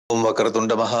Om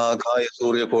Vakratunda Mahakaya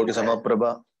Surya Koti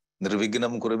Samaprabha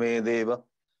Nirvignam Kurume Deva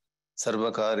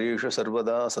Sarvakarisha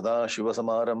Sarvada Sada Shiva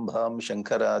Samarambham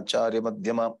Shankaracharya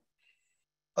Madhyama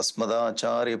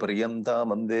Asmadacharya Pariyanta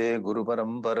Mande Guru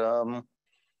Paramparam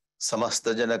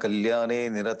Samasta Jana Kalyane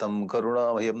Niratam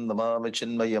Karuna Vayam Namami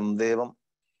Chinmayam Devam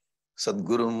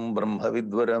Sadgurum Brahma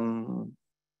Vidvaram.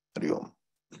 Hari Om.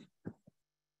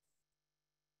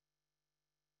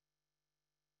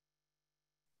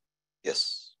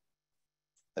 Yes.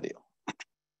 Hari Om.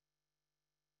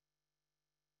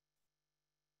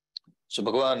 So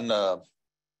Bhagavan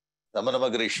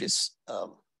Ramakrishnanada's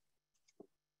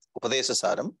Upadesha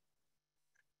Sara.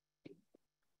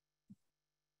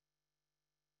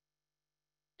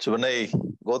 So when I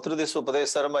go through this Upadesha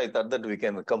Sara, I thought that we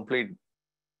can complete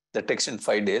the text in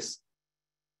 5 days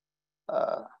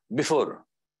before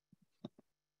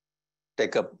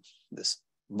take up this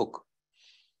book.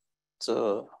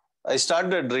 So I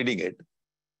started reading it.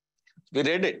 We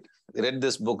read it. We read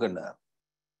this book and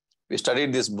we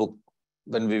studied this book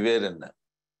when we were in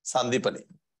Sandipani,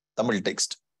 Tamil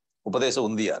text, Upadesha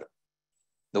Undiyar.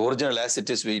 The original as it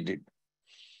is we did.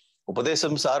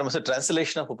 Upadesha Sara is a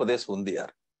translation of Upadesha Undiyar.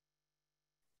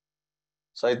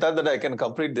 So I thought that I can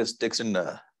complete this text in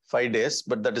 5 days,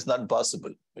 but that is not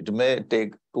possible. It may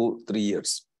take 2-3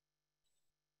 years.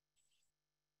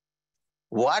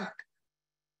 What?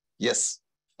 Yes.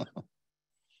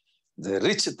 The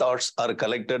rich thoughts are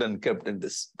collected and kept in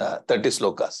this 30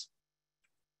 slokas.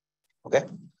 Okay.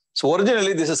 So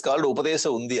originally this is called Upadesha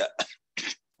Undiyar.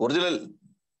 Original.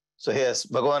 So yes,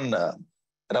 Bhagavan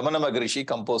Ramakrishnanada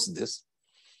composed this.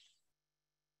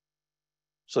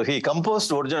 So he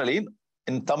composed originally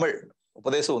in Tamil,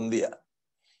 Upadesha Undiyar.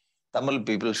 Tamil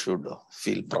people should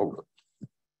feel proud.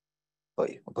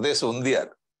 Upadesha Undiyar.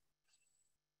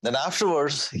 Then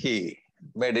afterwards he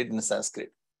made it in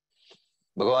Sanskrit.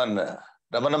 Bhagavan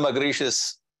Ramakrishnanada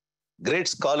is great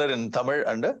scholar in Tamil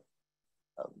and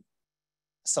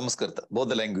Sanskrita, both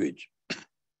the language.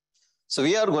 So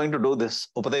we are going to do this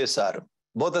Upadesha Sara,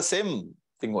 both the same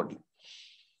thing only.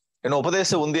 In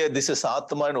Upadesha Undiyar, this is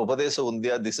Atma, in Upadesha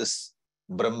Undiyar, this is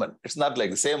Brahman. It's not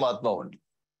like the same Atma only.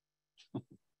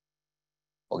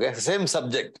 Okay, same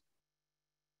subject.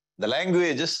 The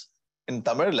languages in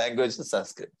Tamil, language in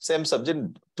Sanskrit. Same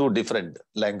subject, 2 different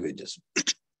languages.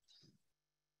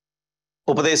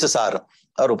 Upadesha Sara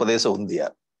or Upadesha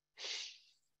Undiyar.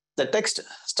 The text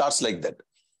starts like that.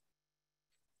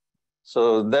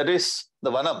 So there is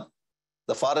the Vanam.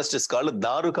 The forest is called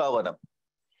Daruka Vanam.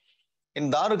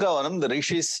 In Daruka Vanam, the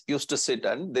rishis used to sit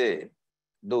and they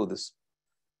do this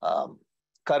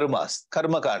karmas,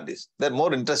 karma kandis. They're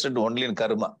more interested only in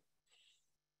karma.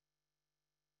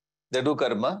 They do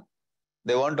karma.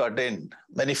 They want to attain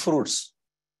many fruits,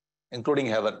 including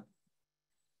heaven.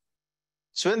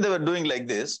 So when they were doing like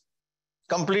this,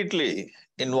 completely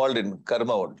involved in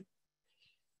karma only,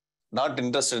 not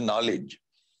interested in knowledge,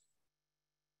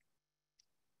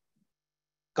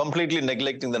 completely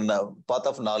neglecting the path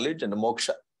of knowledge and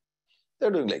moksha.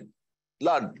 They're doing like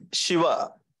Lord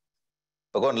Shiva,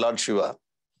 Bhagavan Lord Shiva.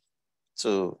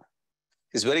 So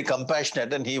he's very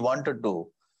compassionate and he wanted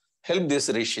to help these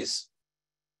rishis.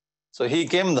 So he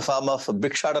came in the form of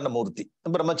Bhikshadana Murti,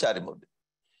 Brahmachari Murti.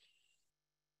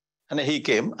 And he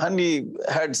came and he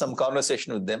had some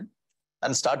conversation with them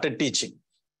and started teaching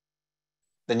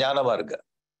the Jnana Marga.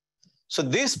 So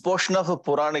this portion of a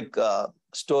Puranic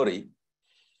story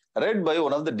read by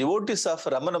one of the devotees of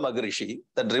Ramana Maharishi,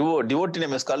 that devotee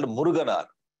name is called Muruganar.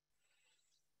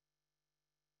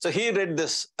 So he read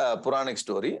this Puranic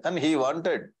story and he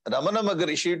wanted Ramana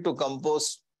Maharishi to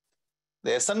compose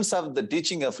the essence of the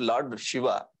teaching of Lord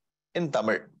Shiva in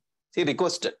Tamil. He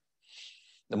requested.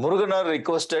 The Muruganar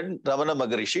requested Ramana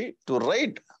Maharishi to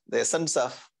write the essence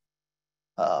of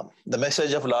the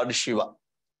message of Lord Shiva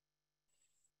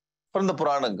from the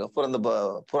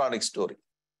Puranic story,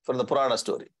 from the Purana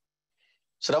story.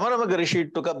 So Ramana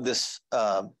Maharishi took up this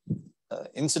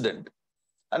incident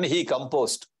and he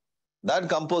composed. That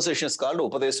composition is called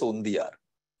Upadesha Undiyar.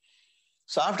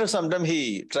 So after some time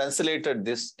he translated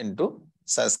this into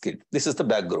Sanskrit. This is the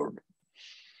background.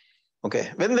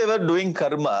 Okay. When they were doing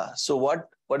karma, so what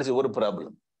is your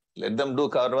problem? Let them do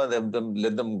karma,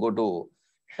 let them go to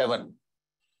heaven.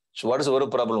 So what is your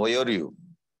problem? Why are you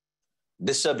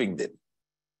disturbing them?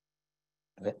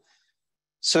 Okay.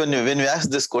 So when we ask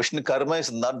this question, karma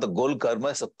is not the goal, karma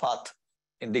is a path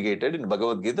indicated in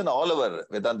Bhagavad Gita and all our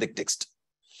Vedantic text.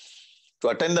 To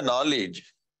attain the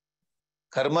knowledge,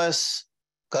 karma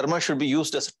should be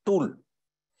used as a tool.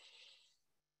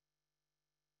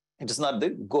 It is not the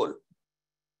goal.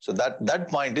 So that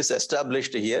point is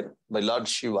established here by Lord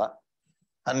Shiva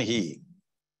And he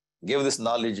gave this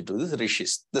knowledge to the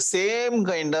rishis. The same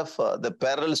kind of the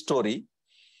parallel story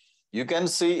you can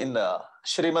see in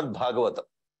Srimad Bhagavatam.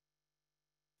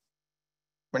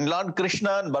 When Lord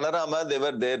Krishna and Balarama, they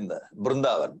were there in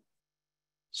Vrindavan.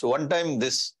 So one time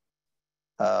this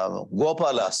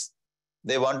Gopalas,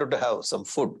 they wanted to have some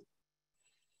food.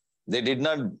 They did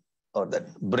not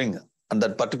bring on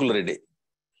that particular day.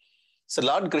 So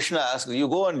Lord Krishna asked, you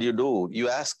go and you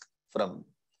ask from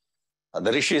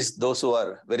the rishis, those who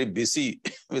are very busy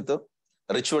with the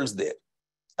rituals there.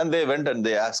 And they went and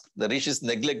they asked. The rishis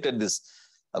neglected this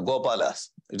Gopalas.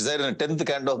 It's there in the 10th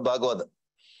canto of Bhagavatam.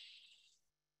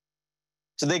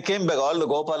 So they came back, all the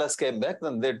Gopalas came back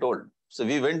and they told. So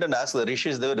we went and asked the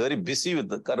rishis, they were very busy with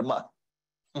the karma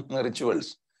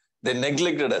rituals. They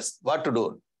neglected us. What to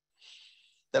do?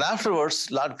 Then afterwards,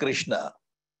 Lord Krishna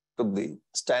took the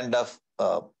stand of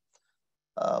what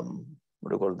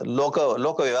do you call it? The Loka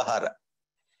Vyavahara,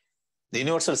 the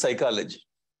universal psychology.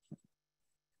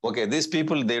 Okay, these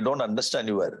people, they don't understand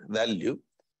your value.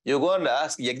 You go and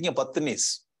ask Yajna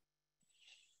Patnis,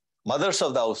 mothers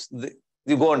of the house,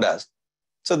 you go and ask.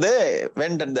 So they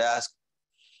went and they asked,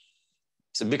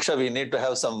 so Bhiksha, we need to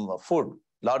have some food.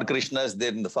 Lord Krishna is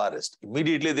there in the forest.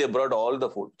 Immediately they brought all the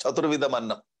food. Chaturvidam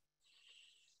Annam.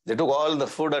 They took all the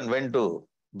food and went to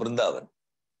Vrindavan.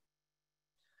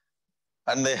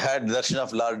 And they had darshan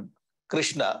of Lord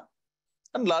Krishna.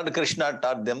 And Lord Krishna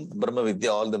taught them Brahma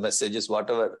Vidya, all the messages,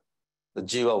 whatever the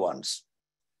Jiva wants.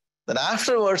 Then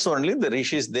afterwards only the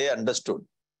rishis, they understood.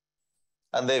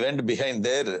 And they went behind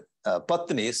their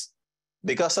Patnis.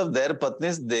 Because of their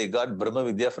Patnis, they got Brahma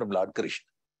Vidya from Lord Krishna.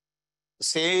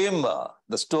 Same,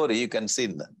 the story you can see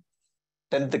in the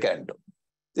 10th canto.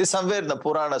 This is somewhere in the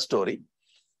Purana story.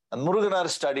 And Muruganar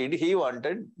studied, he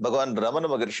wanted Bhagavan Ramana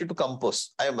Maharishi to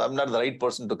compose. I'm not the right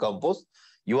person to compose.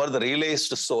 You are the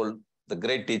realized soul, the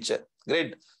great teacher,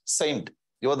 great saint.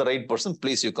 You are the right person,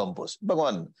 please you compose.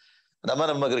 Bhagavan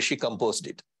Ramana Maharishi composed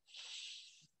it.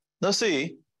 Now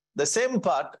see, the same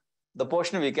part, the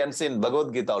portion we can see in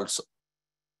Bhagavad Gita also.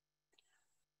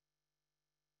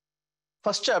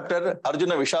 First chapter,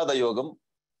 Arjuna Vishada Yogam,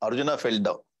 Arjuna fell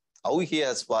down. How he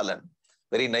has fallen,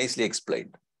 very nicely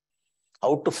explained.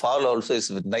 How to fall also is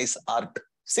with nice art.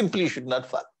 Simply you should not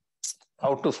fall.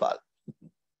 How to fall.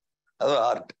 That's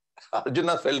art.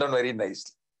 Arjuna fell down very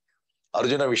nicely.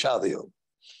 Arjuna Vishada Yoga.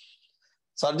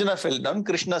 So Arjuna fell down,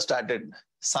 Krishna started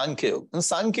Sankhya Yoga. In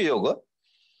Sankhya Yoga,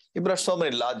 he brought so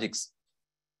many logics.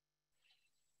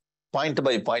 Point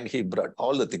by point, he brought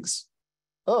all the things.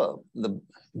 Oh, the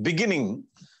beginning,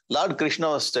 Lord Krishna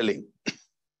was telling,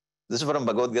 this is from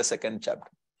Bhagavad Gita 2nd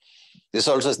chapter. This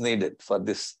also is needed for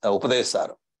this Upadesha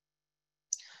Sara.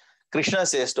 Krishna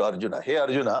says to Arjuna, hey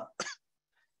Arjuna,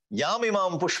 Yam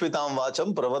imam pushvitam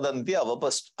vacham pravadanti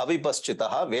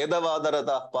avipaschitaha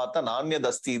vedavadarata partha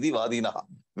nanyadastidi vadinaha.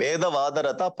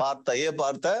 Vedavadarata partha, ye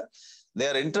partha, they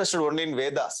are interested only in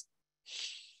Vedas.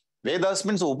 Vedas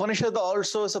means Upanishad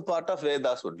also is a part of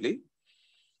Vedas only.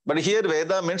 But here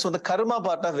Veda means the karma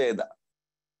part of Veda.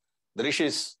 The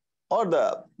rishis or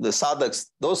the sadhaks,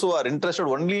 those who are interested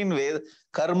only in Veda,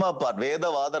 karma part, Veda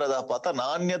Vadarada Pata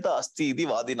Nanyata Astiti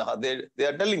Vadinaha. They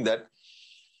are telling that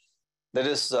there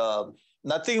is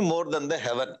nothing more than the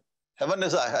heaven. Heaven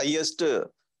is the highest,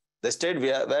 the state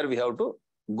where we have to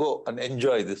go and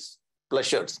enjoy this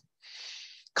pleasures.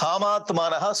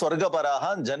 Kamatmanaha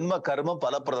Swargaparaha Janma Karma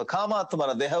Palaprada.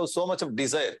 Kamatmana, they have so much of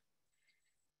desire.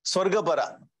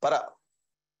 Swargapara, para.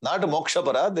 Not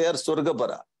Mokshapara, they are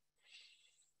Swargapara.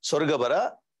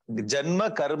 Swargapara,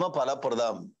 Janma Karma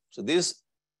Palapradam. So these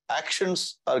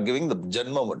actions are giving the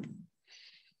Janma one.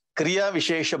 Kriya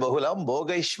Vishesha Bahulam,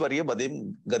 Bhogaishwarya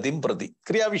Badim Gadim Prati.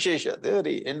 Kriya Vishesha, they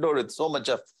are endowed with so much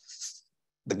of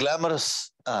the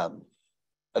glamorous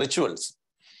rituals.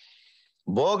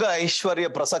 Bhoga Aishwarya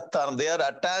Prasaktan, they are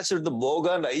attached to the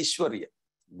Bhoga and Aishwarya,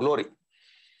 glory.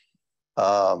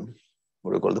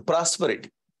 What do you call the prosperity?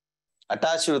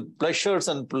 Attached with pleasures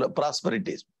and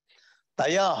prosperities.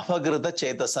 Taya Apagrita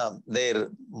Chetasam, their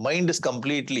mind is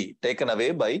completely taken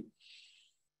away by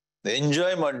the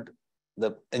enjoyment,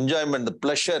 the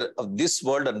pleasure of this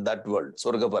world and that world,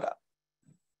 Swargapara.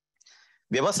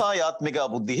 Vyavasayatmika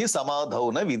buddhihi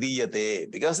samadhauna vidiyate.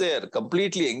 Because they are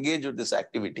completely engaged with this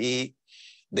activity,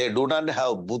 they do not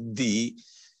have buddhi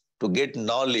to get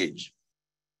knowledge.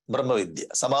 Brahma Vidya.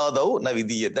 Samadhau na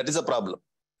vidiyate. That is a problem.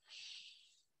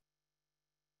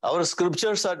 Our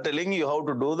scriptures are telling you how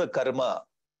to do the karma.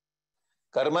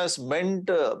 Karma is meant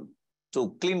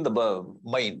to clean the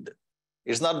mind.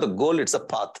 It's not the goal, it's a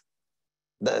path.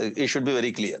 It should be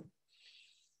very clear.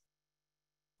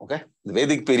 Okay? The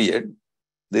Vedic period,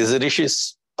 these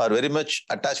rishis, are very much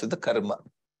attached with the karma.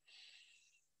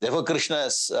 Therefore, Krishna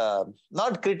is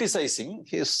not criticizing,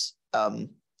 he is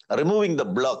removing the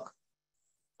block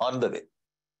on the way.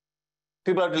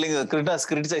 People are telling Krishna is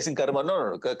criticizing karma.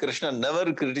 No, Krishna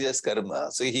never criticizes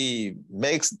karma. So he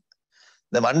makes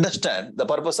them understand the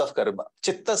purpose of karma.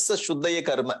 Chittasya shuddhaya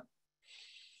karma.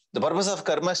 The purpose of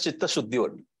karma is chitta shuddhi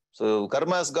only. So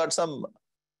karma has got some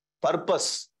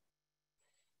purpose.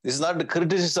 This is not the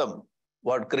criticism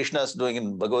what Krishna is doing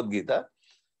in Bhagavad Gita.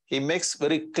 He makes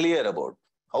very clear about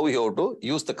how you have to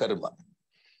use the karma.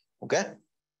 Okay?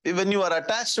 When you are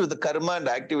attached with the karma and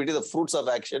activity, the fruits of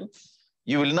action,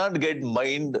 you will not get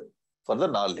mind for the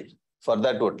knowledge, for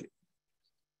that only.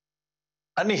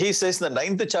 And he says in the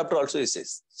 9th chapter also he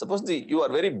says, suppose you are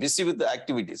very busy with the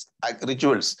activities,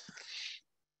 rituals.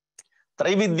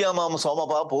 Traividya mam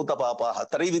somapa bhuta papa.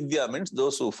 Traividya means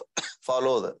those who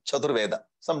follow the Chaturveda.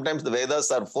 Sometimes the Vedas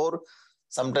are 4,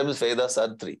 sometimes Vedas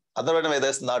are 3. Other than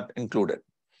Vedas not included.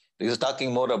 He is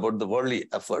talking more about the worldly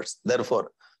efforts.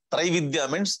 Therefore,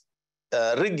 Traividya means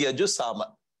Rig, Yaju,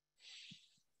 Sama.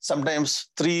 Sometimes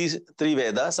 3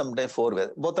 Vedas, sometimes 4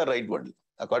 Vedas. Both are right only.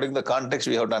 According to the context,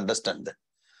 we have to understand that.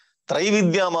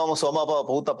 Traividya mama somapa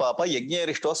bhuta papa yajna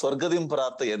rishto swargadim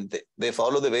prarthayante. They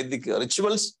follow the Vedic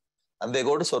rituals and they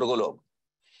go to Swargaloka.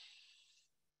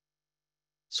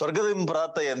 Swargadim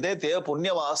prarthayante te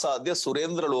punyam asadya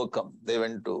surendra lokam. They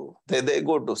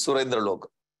go to Surendra Lokam.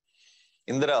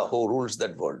 Indra, who rules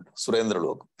that world, Surendra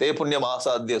Lokam. Te punyam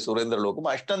asadya Surendra Lokam.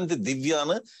 Ashtanti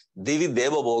divyana divi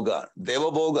deva bhoga.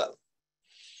 Deva bhoga.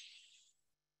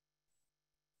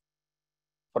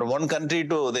 From one country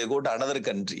they go to another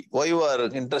country. Why you are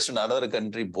interested in another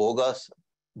country? Bhogas,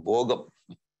 bhogam.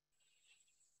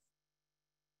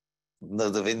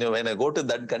 When I go to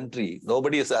that country,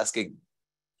 nobody is asking,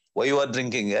 why you are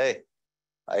drinking? Hey,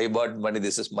 I bought money,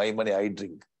 this is my money, I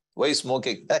drink. Why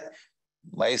smoking? Hey,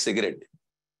 my cigarette.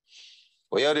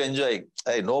 Why are you enjoying?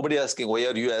 Hey, nobody asking, why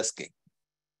are you asking?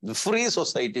 The free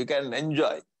society, you can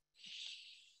enjoy.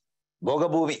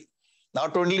 Bhoga bhumi.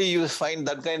 Not only you find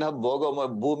that kind of bhoga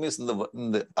bhumis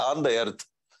on the earth.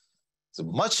 So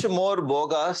much more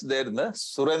bhogas there in the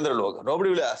Surendra Loka.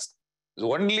 Nobody will ask. It's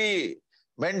only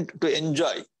meant to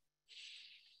enjoy.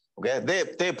 Okay,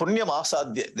 they punyam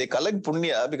asadya. They collect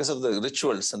punya because of the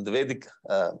rituals and the Vedic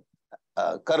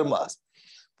karmas.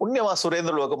 Punyama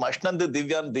Surendra Loka Ashnanda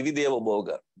Divyan Divideva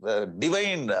Bhoga. The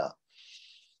divine,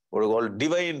 what we call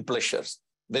divine pleasures.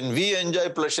 When we enjoy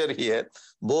pleasure here,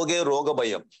 bhoge roga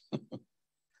bayam.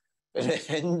 When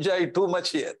we enjoy too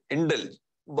much here, indulge.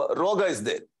 Roga is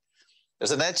there.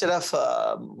 There's a nature of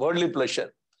worldly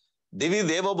pleasure. Divi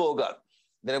deva bhoga.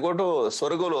 Then I go to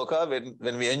Swargaloka,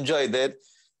 when we enjoy there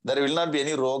will not be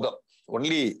any roga.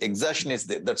 Only exhaustion is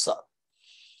there. That's all.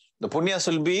 The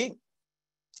punyas will be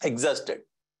exhausted.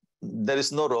 There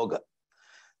is no roga.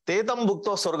 Tetam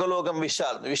bhukto Swargalokam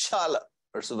Vishal. Vishala.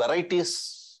 There's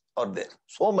varieties are there.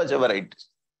 So much varieties.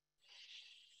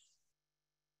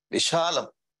 Vishalam.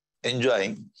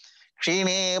 Enjoying.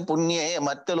 Kshine punye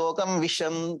mattalokam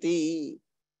vishanti.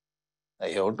 I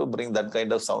have to bring that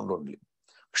kind of sound only.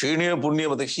 Kshine punye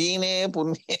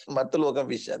mattalokam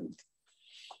vishanti.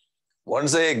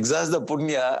 Once they exhaust the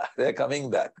punya, they are coming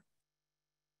back.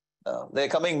 They are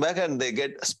coming back and they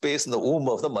get space in the womb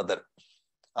of the mother.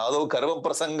 Although karvam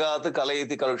prasangat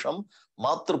kalayati kalusham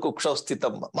matrukukshav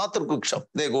sthitam. Matrukuksham.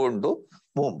 They go into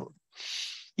womb.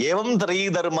 Evam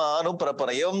Trayi Dharma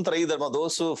Anuprapana. Evam Trayi Dharma.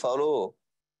 Those who follow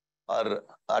are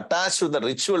attached to the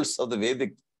rituals of the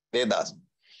Vedic Vedas.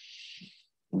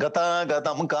 Gata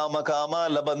Gatam Kama Kama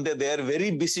Labande. They are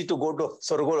very busy to go to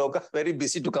Swargaloka, very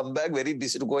busy to come back, very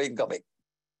busy to going coming.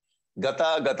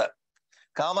 Gata Gata.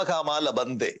 Kama Kama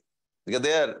Labande.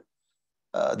 Because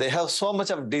they have so much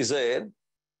of desire.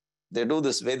 They do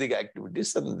this Vedic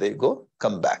activities and they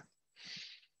come back.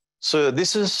 So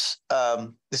this is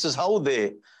how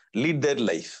they lead their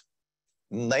life.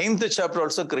 9th chapter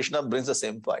also Krishna brings the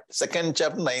same point. 2nd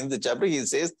chapter, 9th chapter, he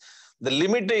says the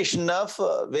limitation of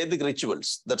Vedic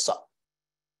rituals. That's all.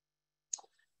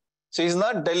 So he's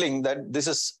not telling that this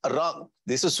is wrong.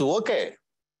 This is okay.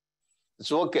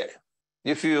 It's okay.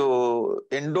 If you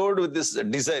endowed with this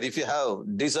desire, if you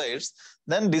have desires,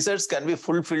 then desires can be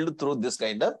fulfilled through this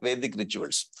kind of Vedic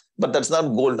rituals. But that's not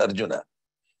goal, Arjuna.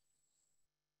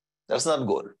 That's not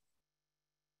goal.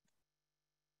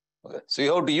 Okay. So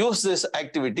you have to use this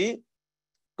activity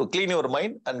to clean your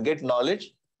mind and get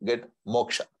knowledge, get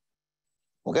moksha.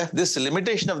 Okay. This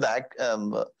limitation of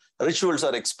the rituals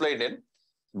are explained in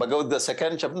Bhagavad Gita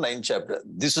 2nd chapter, 9th chapter.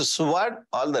 This is what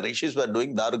all the rishis were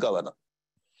doing, Darukavana.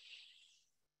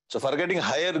 So forgetting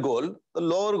higher goal, the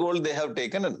lower goal they have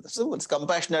taken. And so it's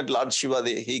compassionate Lord Shiva,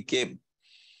 he came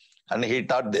and he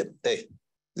taught them, hey,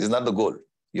 this is not the goal.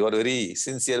 You are very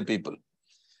sincere people,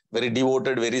 very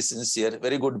devoted, very sincere,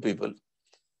 very good people.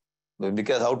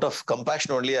 Because out of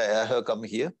compassion only I have come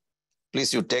here.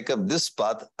 Please, you take up this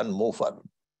path and move forward.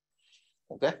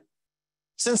 Okay?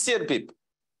 Sincere people,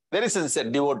 very sincere,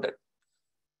 devoted.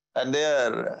 And they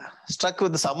are struck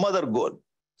with some other goal.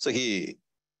 So he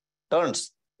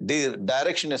turns, the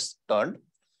direction is turned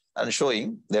and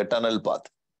showing the eternal path.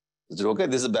 Is it okay?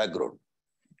 This is the background.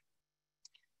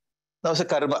 Now, so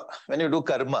karma. When you do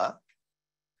karma,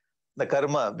 the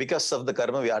karma, because of the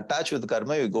karma, we attach with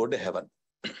karma, we go to heaven.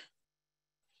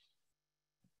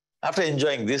 After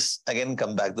enjoying this, again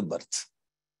come back to birth.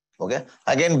 Okay?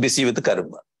 Again busy with the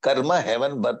karma. Karma,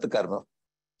 heaven, birth, karma.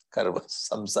 Karma,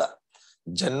 samsara.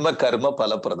 Janma karma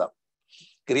palapradam.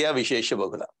 Kriya Vishesha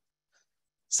Bhagala.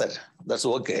 Sir, that's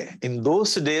okay. In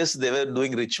those days, they were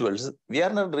doing rituals. We are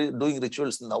not doing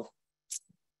rituals now.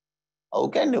 How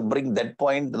can you bring that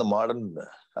point to the modern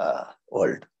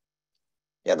world?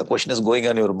 Yeah, the question is going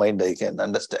on your mind, I can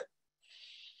understand.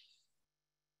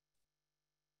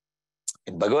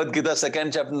 In Bhagavad Gita,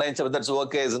 2nd chapter, 9th chapter, that's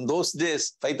okay. In those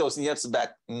days, 5,000 years back,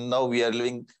 now we are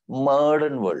living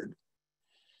modern world.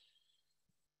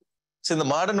 So in the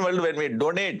modern world, when we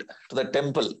donate to the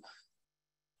temple,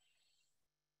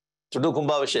 to do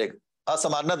Kumbhavashek, or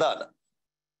some Annadana,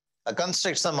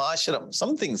 construct some ashram,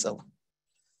 something.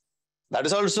 That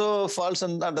is also falls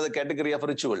under the category of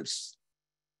rituals.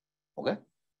 Okay?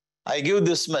 I give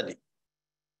this money.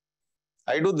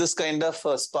 I do this kind of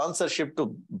sponsorship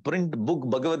to print book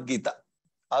Bhagavad Gita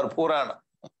or Purana.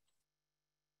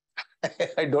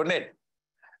 I donate.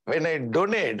 When I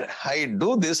donate, I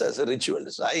do this as a ritual.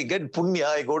 So I get punya,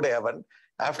 I go to heaven.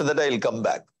 After that, I will come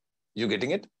back. You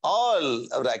getting it? All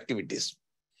our activities.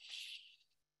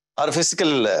 Our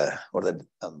physical,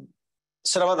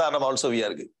 Sravadanam also we are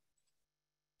giving.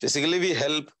 Physically, we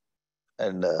help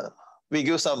and we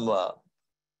give some, what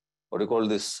do you call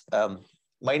this?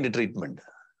 Mind treatment,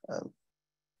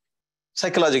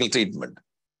 psychological treatment.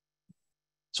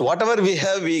 So whatever we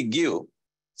have, we give.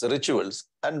 So rituals.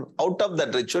 And out of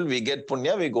that ritual, we get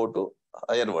punya, we go to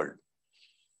higher world.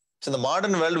 So in the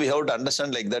modern world, we have to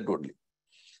understand like that only.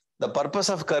 The purpose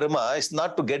of karma is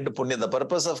not to get punya. The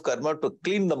purpose of karma to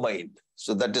clean the mind.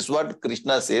 So that is what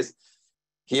Krishna says.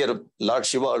 Here, Lord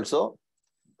Shiva also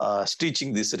is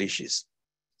teaching these rishis.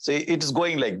 So it is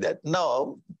going like that.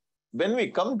 Now, when we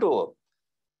come to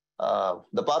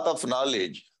the path of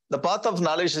knowledge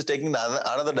is taking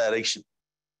another direction.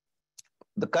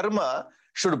 The karma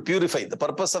should purify. The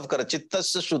purpose of karma,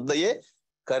 chittasya shuddhaye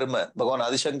karma. Bhagavan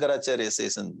Adi Shankaracharya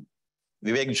says in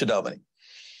Vivek Chudamani.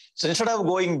 So instead of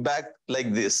going back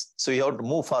like this, so you have to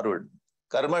move forward.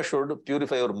 Karma should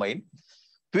purify your mind.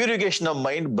 Purification of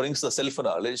mind brings the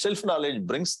self-knowledge. Self-knowledge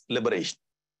brings liberation.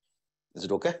 Is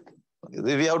it okay?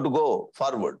 We have to go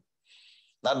forward,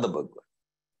 not the backward.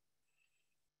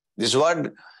 This is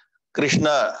what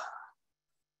Krishna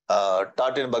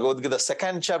taught in Bhagavad Gita,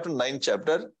 2nd chapter, 9th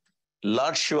chapter.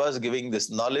 Lord Shiva is giving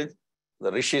this knowledge,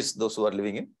 the rishis, those who are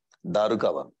living in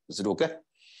Darukava. Is it okay?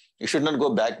 You should not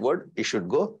go backward, you should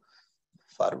go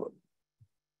forward.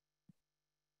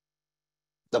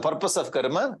 The purpose of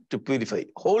karma, to purify.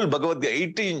 Whole Bhagavad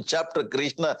Gita, 18th chapter,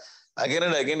 Krishna, again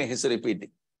and again, he is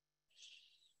repeating.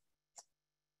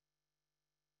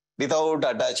 Without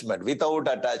attachment, without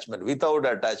attachment, without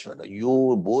attachment.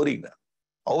 You boring.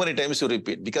 How many times you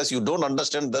repeat? Because you don't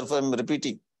understand, therefore I am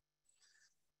repeating.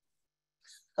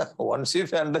 Once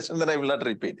if you understand, then I will not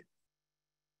repeat.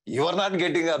 You are not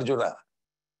getting Arjuna.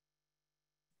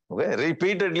 Okay?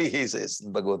 Repeatedly he says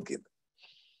in Bhagavad Gita.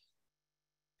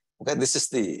 Okay, this is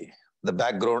the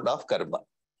background of karma.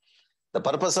 The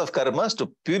purpose of karma is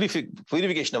to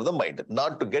purification of the mind,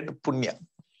 not to get punya.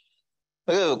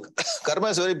 Karma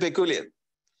is very peculiar.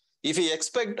 If we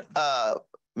expect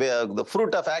the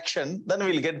fruit of action, then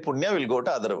we'll get punya, we'll go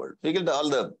to other world. We get all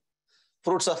the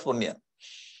fruits of punya.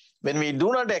 When we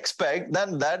do not expect,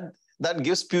 then that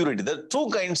gives purity. There are two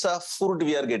kinds of fruit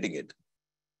we are getting it.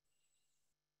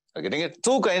 We're getting it.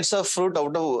 Two kinds of fruit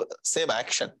out of same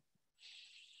action.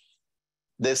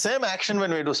 The same action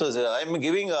when we do, so I'm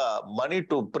giving money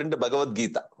to print Bhagavad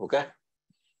Gita, okay?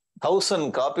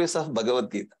 1,000 copies of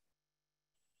Bhagavad Gita.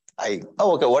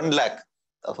 Okay, 1 lakh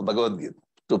of Bhagavad Gita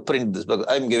to print this book.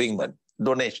 I'm giving money,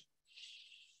 donation.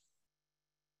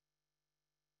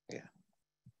 Yeah.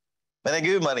 When I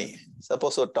give you money,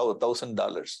 suppose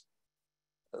 $1,000,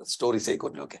 story sake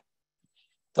only, okay?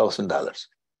 $1,000.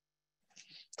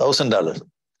 $1,000.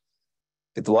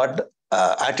 With what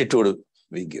attitude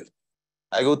we give?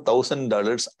 I go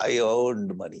 $1,000. I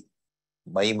earned money.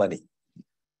 My money.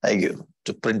 I give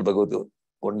to print Bhagavad Gita.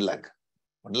 1 lakh.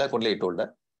 1 lakh only I told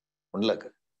her. 1 lakh.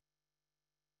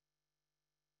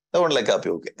 The 1 lakh copy,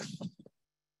 okay.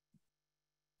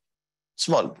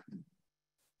 Small.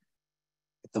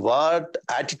 What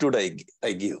attitude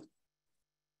I give.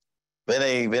 When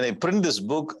I print this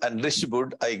book and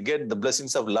distribute, I get the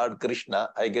blessings of Lord Krishna.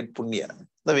 I get punya.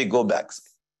 Then we go back. Is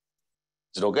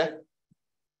it okay?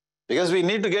 Because we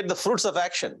need to get the fruits of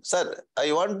action. Sir,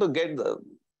 I want to get the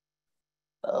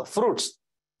fruits.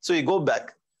 So we go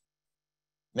back.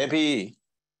 Maybe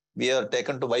we are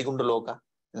taken to Vaikuntha Loka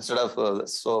instead of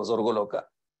Sorgo Loka.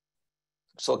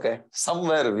 It's okay.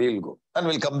 Somewhere we'll go and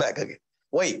we'll come back again.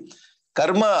 Why?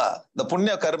 Karma, the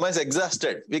punya karma is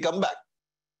exhausted. We come back.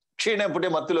 Here,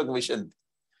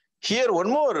 one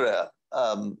more,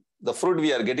 the fruit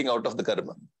we are getting out of the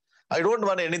karma. I don't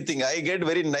want anything. I get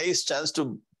very nice chance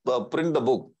to print the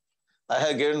book. I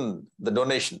have given the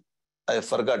donation. I have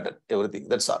forgotten everything.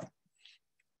 That's all.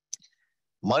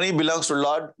 Money belongs to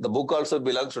Lord. The book also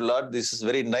belongs to Lord. This is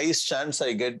very nice chance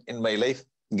I get in my life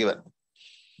given.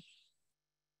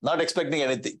 Not expecting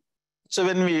anything. So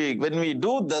when we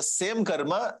do the same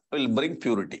karma, will bring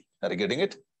purity. Are you getting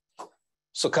it?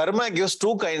 So karma gives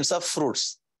two kinds of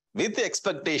fruits. With the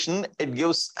expectation, it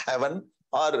gives heaven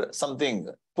or something,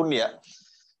 punya.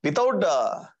 Without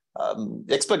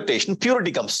expectation,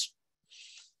 purity comes.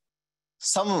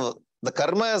 The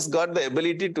karma has got the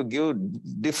ability to give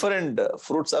different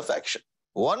fruits of action.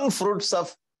 One fruit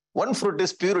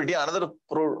is purity, another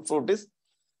fruit is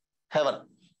heaven.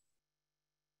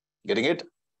 Getting it?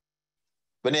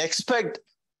 When you expect,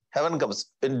 heaven comes.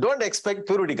 When you don't expect,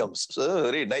 purity comes. So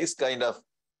very nice kind of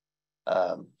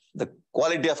the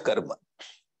quality of karma.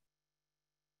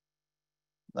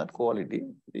 Not quality,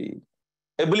 the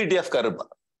ability of karma.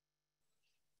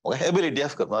 Okay, ability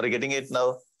of karma. Are you getting it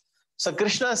now? So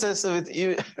Krishna says with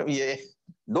you,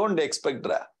 don't expect.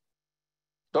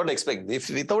 Don't expect.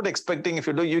 Without expecting, if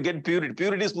you do, you get purity.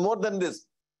 Purity is more than this.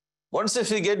 Once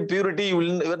if you get purity,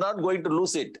 you are not going to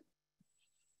lose it.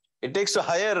 It takes to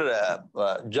higher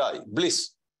joy,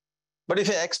 bliss. But if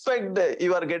you expect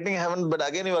you are getting heaven, but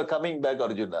again you are coming back,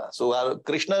 Arjuna. So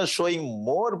Krishna is showing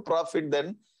more profit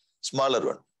than smaller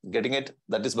one. Getting it?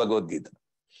 That is Bhagavad Gita.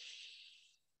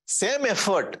 Same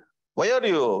effort. Why are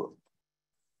you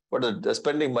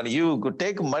spending money? You could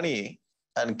take money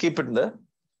and keep it in the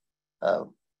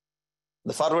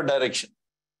forward direction.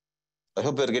 I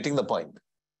hope you are getting the point.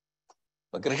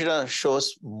 But Krishna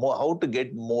shows how to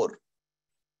get more.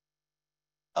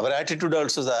 Our attitude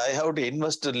also is, I have to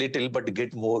invest a little, but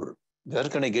get more. Where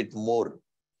can I get more?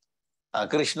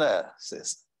 Krishna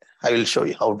says, I will show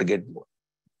you how to get more.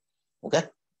 Okay?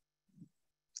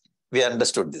 We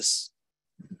understood this.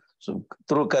 So,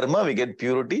 through karma, we get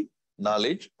purity,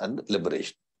 knowledge, and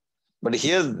liberation. But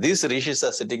here, these rishis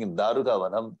are sitting in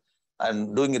Darukavanam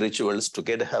and doing rituals to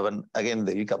get heaven. Again,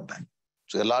 they will come back.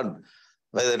 So, the Lord,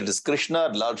 whether it is Krishna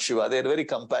or Lord Shiva, they are very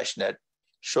compassionate,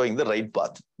 showing the right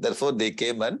path. Therefore, they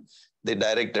came and they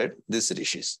directed these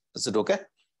rishis. Is it okay?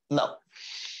 Now,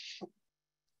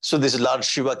 so this Lord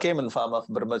Shiva came in form of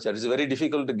Brahmachari. It's very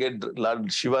difficult to get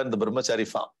Lord Shiva in the Brahmachari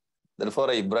form. Therefore,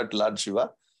 I brought Lord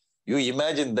Shiva. You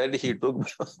imagine that he took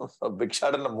a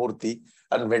Bhikshadana Murti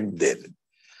and went there.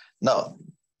 Now,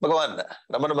 Bhagavan,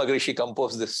 Ramana Maharishi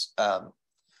composed this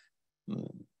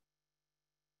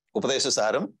Upadesha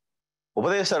Sara.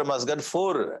 Upadesha Sara has got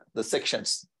 4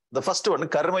 sections. The first one,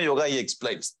 Karma Yoga, he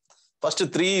explains. First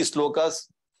 3 slokas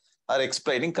are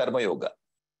explaining Karma Yoga.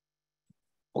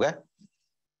 Okay?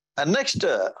 And next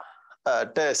 7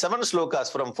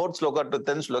 slokas, from 4th sloka to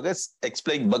 10th slokas,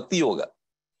 explain Bhakti Yoga.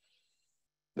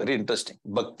 Very interesting.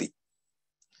 Bhakti.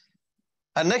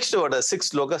 And next 6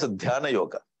 slokas, Dhyana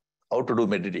Yoga. How to do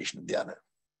meditation, Dhyana.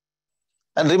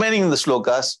 And remaining in the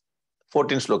slokas,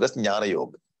 14 slokas, Jnana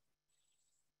Yoga.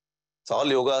 So all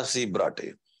yogas he brought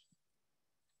in.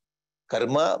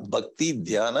 Karma, Bhakti,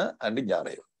 Dhyana, and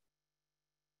Jnana Yoga.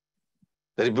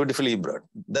 Very beautifully brought.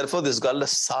 Therefore, this is called a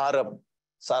Saram.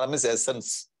 Saram is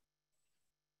essence.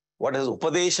 What is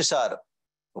Upadesha Sara?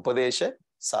 Upadesha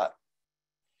Sara.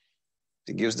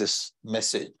 He gives this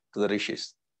message to the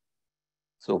rishis.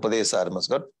 So, Upadesha Sara has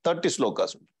got 30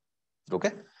 slokas.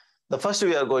 Okay? The first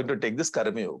we are going to take this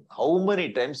Karma Yoga. How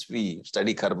many times we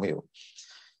study Karma Yoga?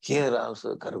 Here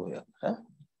also Karma Yoga. Huh?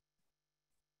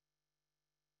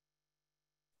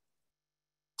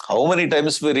 How many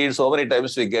times we read, so many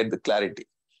times we get the clarity.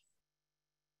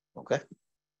 Okay?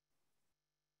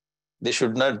 They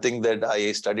should not think that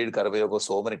I studied Karma Yoga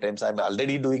so many times. I am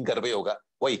already doing Karma Yoga.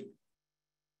 Why?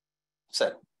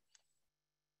 Sir,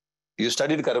 you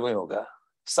studied Karma Yoga.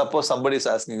 Suppose somebody is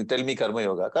asking you, tell me karma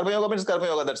yoga. Karma yoga means karma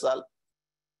yoga, that's all.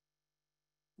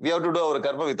 We have to do our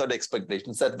karma without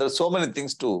expectations. That there are so many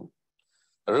things to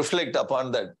reflect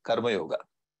upon that karma yoga.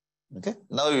 Okay,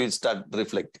 now we will start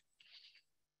reflecting.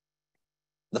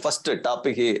 The first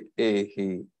topic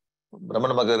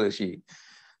Ramana Maharishi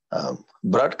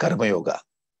brought karma yoga.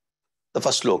 The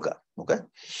first sloka. Okay,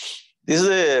 this is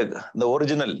the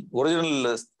original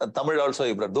Tamil also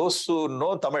he brought. Those who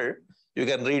know Tamil, you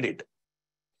can read it.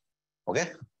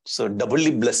 Okay, so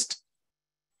doubly blessed.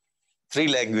 Three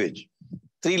language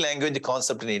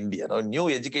concept in India. Now, new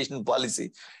education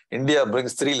policy, India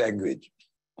brings three language.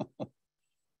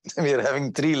 We are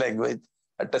having three language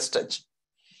at a stretch.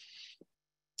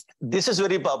 This is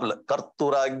very popular.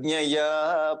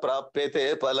 Karturajnaya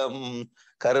prapyate palam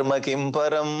karma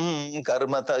kimparam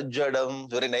karma tajjadam.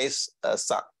 Very nice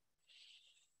song.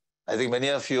 I think many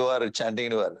of you are chanting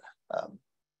in your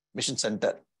mission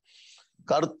center.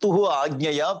 Kartuhu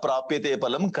ajnaya prapyate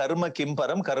palam karma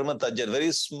kimparam karma tajjad.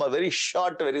 Very small, very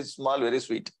short, very small, very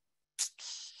sweet.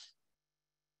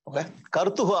 Okay.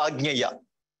 Kartuhu ajnaya.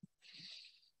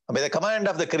 By the command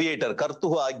of the creator,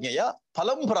 kartuhu ajnaya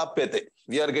palam prapyate.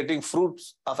 We are getting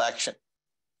fruits of action.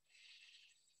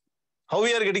 How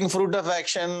we are getting fruit of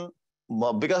action?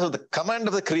 Because of the command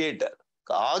of the creator.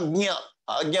 Ajna.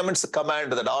 Ajna means the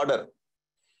command, that order.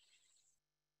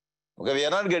 Okay, we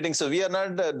are not getting, so we are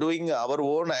not doing our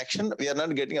own action. We are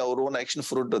not getting our own action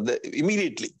fruit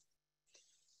immediately.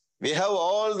 We have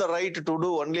all the right to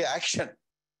do only action.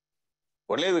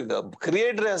 Only the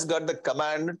creator has got the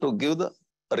command to give the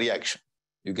reaction.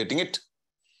 You getting it?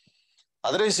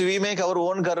 Otherwise, we make our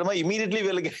own karma, immediately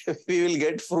we will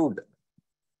get fruit.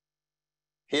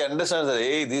 He understands that,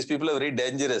 hey, these people are very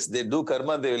dangerous. They do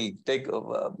karma, they will take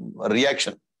a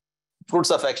reaction,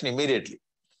 fruits of action immediately.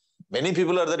 Many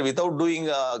people are there without doing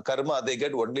karma, they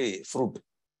get only fruit.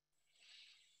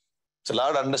 So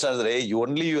Lord understands that, hey,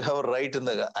 you have a right in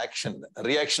the action.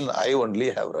 Reaction, I only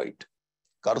have right.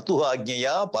 Kartuha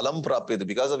ajnaya palam prapyate,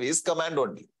 because of his command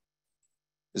only.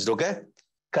 Is it okay?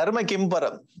 Karma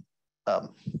kimparam.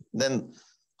 Then,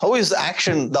 how is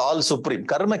action the all supreme?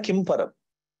 Karma kim param.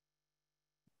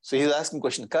 So he is asking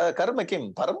question. Karma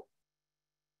kim param?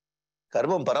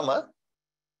 Karma parama?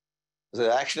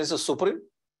 So action is a supreme?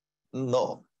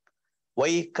 No.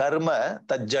 Why karma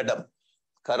tajjadam?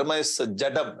 Karma is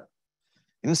jadam,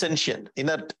 insentient,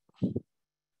 inert.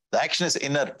 The action is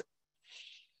inert.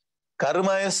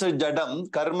 Karma is jadam.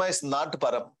 Karma is not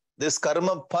param. This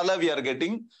karma phala we are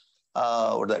getting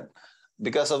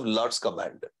because of Lord's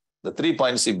command. The 3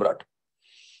 points he brought.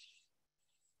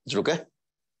 Is it okay?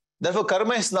 Therefore,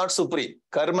 karma is not supreme.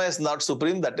 Karma is not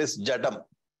supreme, that is jadam.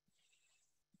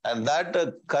 And that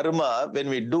karma, when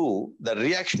we do, the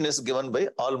reaction is given by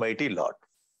Almighty Lord.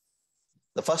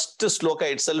 The first sloka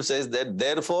itself says that,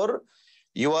 therefore,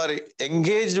 you are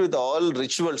engaged with all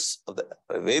rituals, of the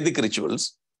Vedic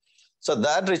rituals. So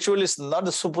that ritual is not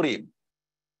the supreme.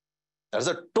 That's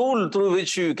a tool through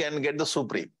which you can get the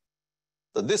supreme.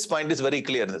 So this point is very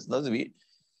clear.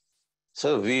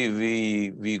 So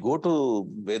we go to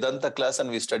Vedanta class and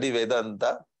we study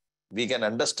Vedanta. We can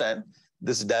understand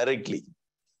this directly.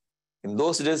 In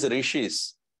those days,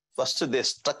 rishis, first they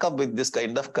struck up with this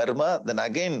kind of karma. Then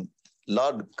again,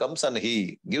 Lord comes and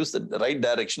he gives the right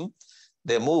direction.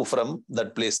 They move from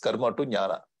that place, karma to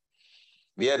jnana.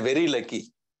 We are very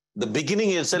lucky. The beginning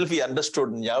itself, we understood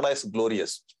jnana is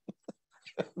glorious.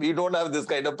 We don't have this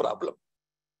kind of problem.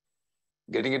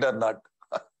 Getting it or not.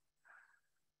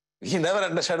 We never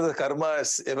understand the karma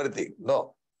is everything.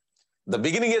 No. The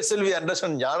beginning itself, we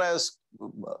understand jnana is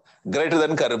greater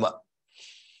than karma.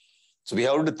 So we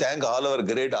have to thank all our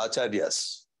great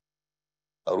acharyas.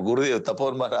 Our Gurudev,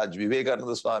 Tapur Maharaj,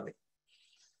 Vivekananda Swami,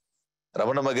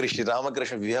 Ramana Maharishi,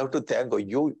 Ramakrishnananda. We have to thank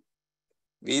you.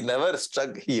 We never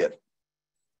stuck here.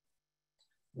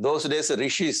 Those days,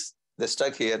 rishis, they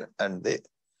stuck here and they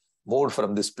moved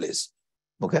from this place.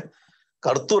 Okay?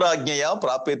 Karturajnaya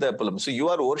prapyate palam. So you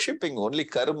are worshipping only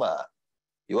karma.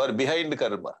 You are behind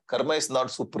karma. Karma is not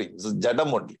supreme. It's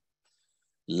jadam only.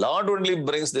 Lord only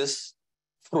brings this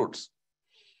fruits.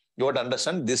 You want to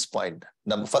understand this point.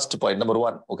 First point, number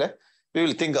 1. Okay? We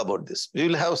will think about this. We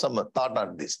will have some thought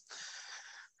on this.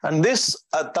 And this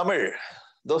Tamil,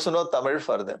 those who know Tamil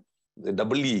for them, the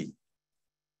double E,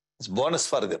 it's bonus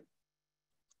for them.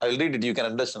 I will read it, you can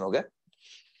understand, okay?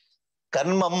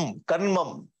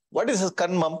 Kanmam. What is this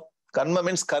kanmam? Kanma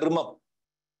means karmam.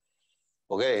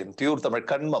 Okay, in pure Tamil,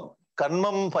 kanmam.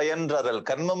 Kanmam payandraral.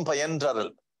 Karmam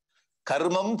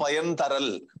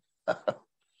payantaral.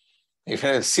 If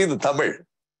you see the Tamil,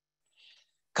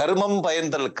 Karmam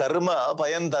payantaral, karma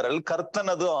payantaral,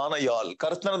 kartanadu anayal.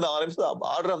 Kartanadu anayal is the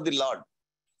order of the Lord.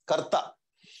 Karta.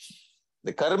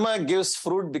 The karma gives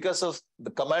fruit because of the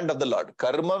command of the Lord.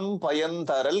 Karmam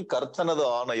payantaral, kartanadu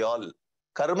anayal.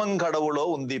 Karmam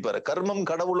kadavulo undipara. Karmam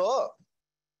kadavulo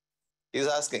is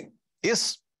asking.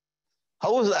 Yes.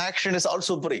 How is action is all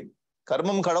supreme?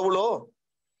 Karmam kadavulo.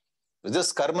 Is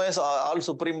this karma is all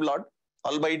supreme Lord?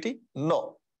 Almighty?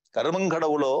 No. Karmam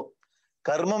kadavulo.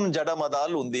 Karmam jadamadal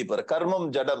undipara.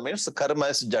 Karmam jada means karma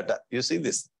is jada. You see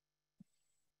this?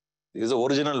 This is the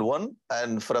original one,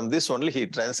 and from this only he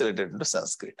translated into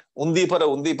Sanskrit. Undipara,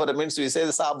 undipara means we say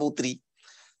sabutri,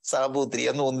 sabutri,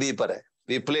 and undipara.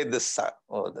 We play this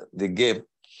the game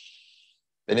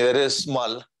when you were very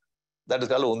small. That is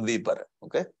called undipara.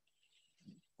 Okay,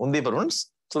 undipara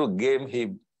means through game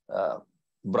he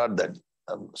brought that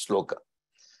sloka.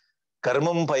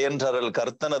 Karmam payantaral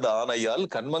kartanada anayal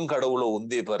kanmam kadavulo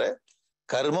undipara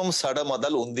karmam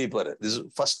sadamadal undipara. This is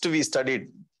first we studied.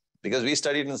 Because we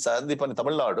studied in Sandipani,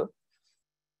 Tamil Nadu,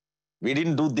 we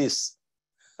didn't do this.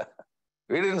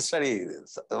 We didn't study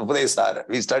Upadesha Sara.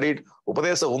 We studied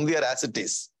Upadesha Undiyar as it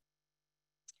is.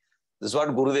 This is what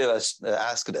Gurudev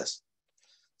asked us.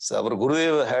 So our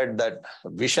Gurudev had that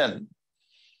vision.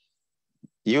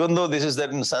 Even though this is there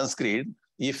in Sanskrit,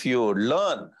 if you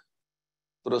learn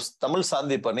through Tamil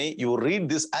Sandipani, you read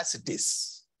this as it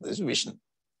is. This vision.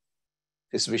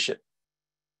 His vision.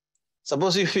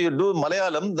 Suppose if you do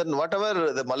Malayalam, then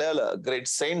whatever the Malayalam great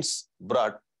saints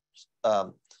brought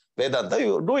Vedanta,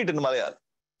 you do it in Malayalam.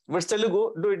 If it's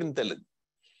Telugu, do it in Telugu.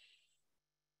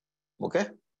 Okay?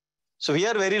 So we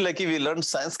are very lucky. We learned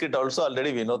Sanskrit also.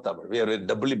 Already we know Tamil. We are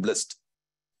doubly blessed.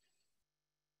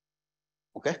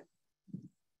 Okay?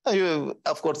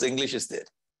 Of course, English is there.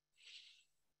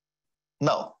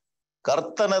 Now,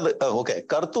 Kartana, okay,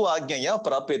 Kartu Ajnaya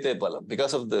Prapyate Palam.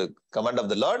 Because of the command of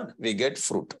the Lord, we get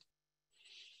fruit.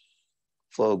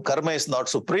 For karma is not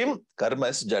supreme, karma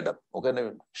is jadam.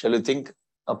 Okay, shall you think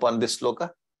upon this sloka?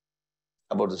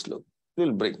 About this sloka? We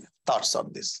will bring thoughts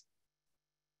on this.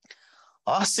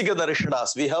 Astika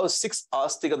darshanas. We have 6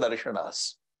 astika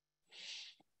darshanas.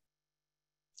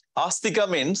 Astika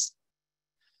means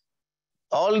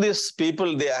all these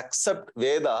people, they accept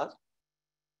Veda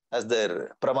as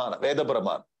their pramana, Veda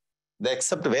pramana. They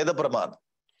accept Veda pramana.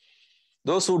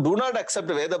 Those who do not accept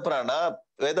Veda Pramana,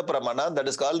 that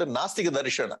is called Nastika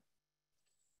Darshana.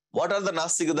 What are the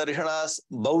Nastika Darshanas?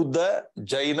 Bauddha,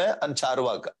 Jaina, and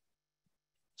Charvaka.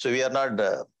 So we are not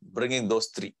bringing those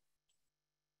 3.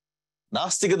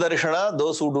 Nastika Darshana,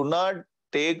 those who do not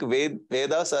take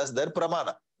Vedas as their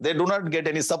Pramana. They do not get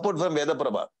any support from Veda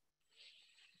Pramana.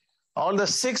 All the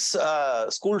 6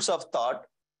 schools of thought,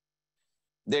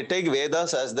 they take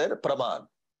Vedas as their Pramana,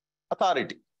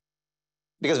 authority.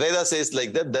 Because Veda says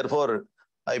like that, therefore,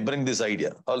 I bring this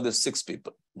idea, all these 6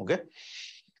 people. Okay?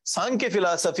 Sankhya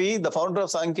philosophy, the founder of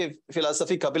Sankhya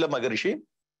philosophy, Kapila Maharishi,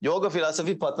 Yoga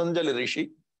philosophy, Patanjali Rishi,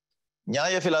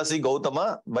 Nyaya philosophy,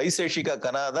 Gautama, Vaiseshika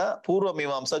Kanada, Purva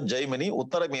Mimamsa, Jaimini,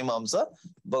 Uttara Mimamsa,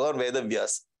 Bhagavan Veda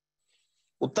Vyasa.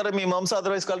 Uttara Mimamsa,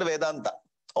 otherwise called Vedanta.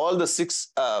 All the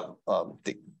 6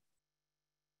 things.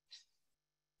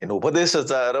 In Upadesha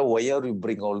Sara, why are you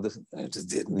bring all this? It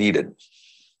is needed.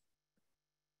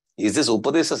 Is this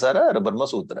Upadesha Sara or Brahma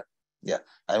Sutra? Yeah,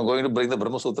 I am going to bring the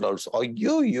Brahma Sutra also. Oh,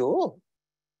 yo.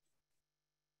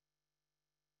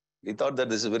 We thought that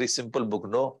this is a very simple book.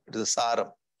 No, it is a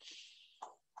Sara.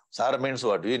 Sara means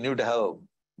what? We need to have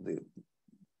the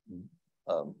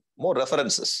more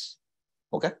references.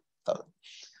 Okay?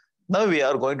 Now we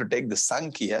are going to take the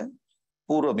Sankhya,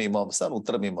 Purva Mimamsa, and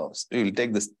Uttara Mimamsa. We will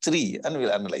take these 3 and we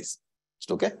will analyze.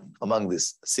 Okay? Among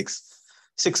these 6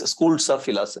 schools of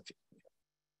philosophy.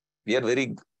 We are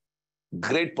very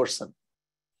great person.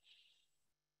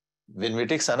 When we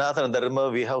take Sanatana Dharma,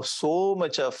 we have so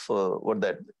much of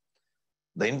the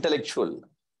intellectual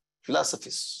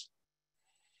philosophies.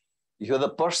 If you are a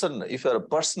person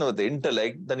with the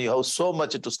intellect, then you have so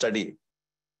much to study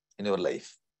in your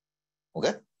life.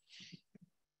 Okay?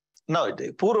 Now,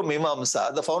 Purva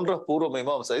Mimamsa, the founder of Purva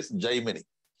Mimamsa is Jaimini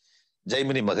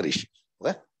Maharishi.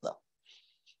 Okay? Now,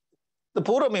 the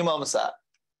Purva Mimamsa,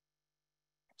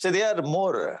 so they are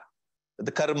more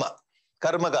the karma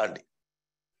Gandhi.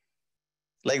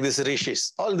 Like this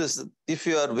rishis. All this, if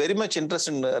you are very much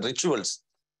interested in rituals,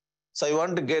 so I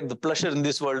want to get the pleasure in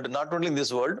this world, not only in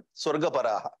this world, Swarga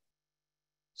Paraha.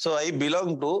 So I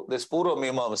belong to this Purva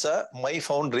Mimamsa. My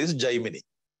founder is Jaimini.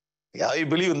 Yeah, I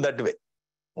believe in that way.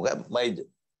 Okay?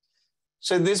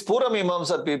 So these Purva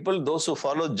Mimamsa people, those who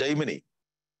follow Jaimini,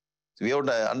 we have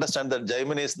to understand that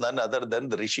Jaimini is none other than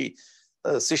the Rishi,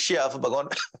 Sishya of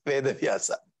Bhagavan Veda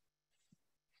Vyasa.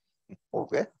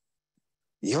 Okay.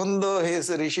 Even though he is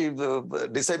a Rishi,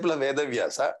 disciple of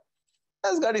Vedavyasa,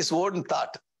 has got his own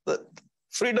thought, the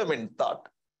freedom in thought.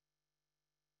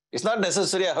 It's not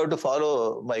necessary I have to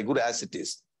follow my guru as it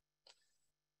is.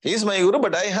 He is my guru,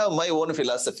 but I have my own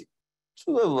philosophy.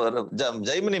 So,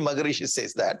 Jaimini Maharishi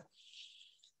says that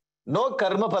no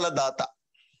karma phala data.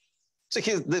 So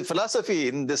the philosophy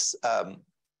in this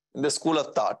school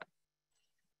of thought,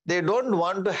 they don't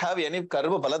want to have any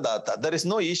karma phala data. There is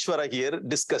no Ishvara here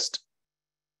discussed.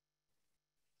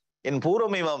 In Purva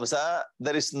Mimamsa,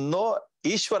 there is no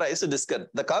Ishvara is discussed.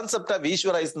 The concept of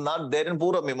Ishvara is not there in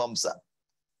Purva Mimamsa.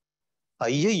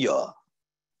 Ayyayya.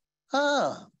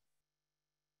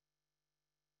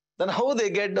 Then how they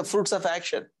get the fruits of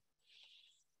action?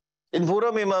 In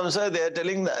Purva Mimamsa, they are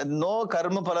telling that no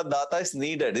karma phala data is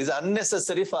needed. It is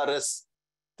unnecessary for us.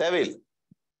 Tevil.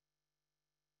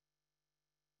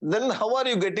 Then how are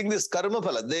you getting this karma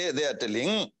phala? They are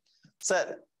telling,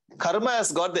 sir, karma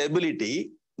has got the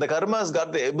ability. The karma has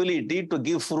got the ability to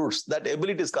give fruits. That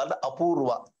ability is called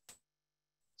apurva.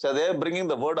 So they are bringing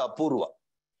the word apurva.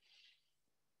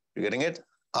 You getting it?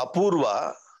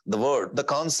 Apurva, the word, the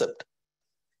concept.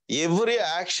 Every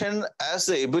action has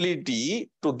the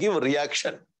ability to give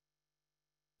reaction.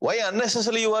 Why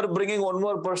unnecessarily you are bringing one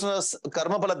more person as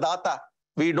karma phala data?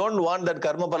 We don't want that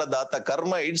karma phala data.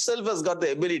 Karma itself has got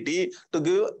the ability to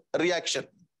give reaction.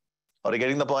 Are you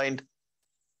getting the point?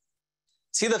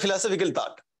 See the philosophical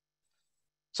thought.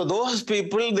 So those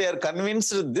people, they are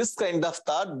convinced this kind of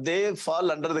thought, they fall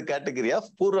under the category of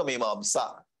Purva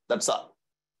Mimamsa. That's all.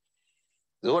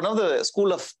 One of the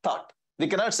school of thought. We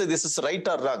cannot say this is right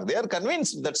or wrong. They are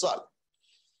convinced, that's all.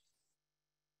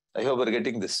 I hope we are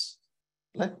getting this.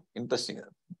 Interesting.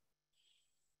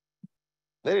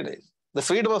 Very nice. The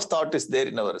freedom of thought is there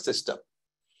in our system.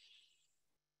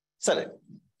 Sir,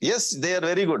 yes, they are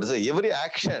very good. So every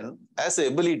action has the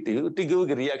ability to give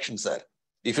a reaction, sir.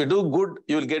 If you do good,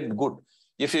 you will get good.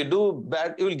 If you do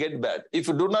bad, you will get bad. If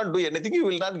you do not do anything, you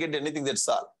will not get anything. That's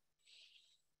all.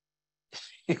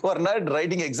 You are not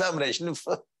writing examination.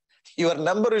 Your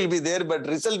number will be there, but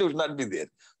result will not be there.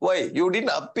 Why? You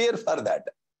didn't appear for that.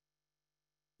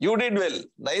 You did well.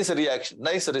 Nice reaction.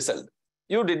 Nice result.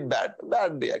 You did bad.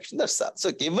 Bad reaction. That's all.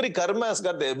 So every karma has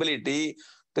got the ability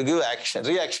to give action,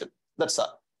 reaction. That's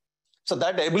all. So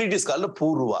that ability is called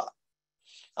purva.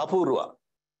 Apurva.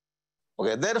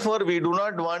 Okay. Therefore, we do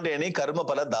not want any karma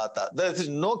phala data. There is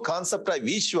no concept of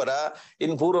Ishvara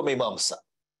in Purva Mimamsa.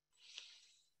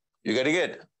 You getting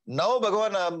it? Now,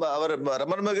 Bhagavan, our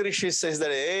Ramana Maharishi says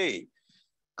that, hey,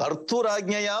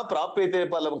 Karturajnaya prapete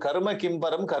palam karma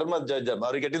kimparam karma jajam.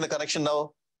 Are you getting the connection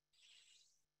now?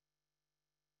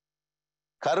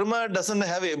 Karma doesn't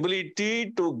have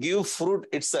ability to give fruit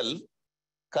itself.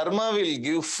 Karma will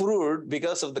give fruit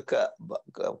because of the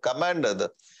command,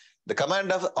 the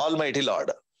command of Almighty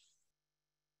Lord.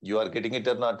 You are getting it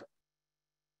or not?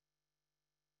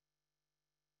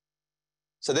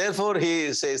 So therefore,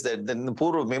 he says that in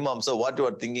Purva Mimamsa, what you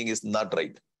are thinking is not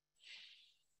right.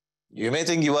 You may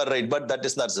think you are right, but that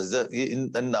is not so.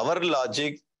 In our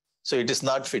logic, so it is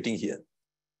not fitting here.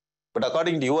 But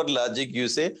according to your logic, you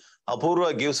say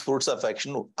Apurva gives fruits of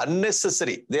action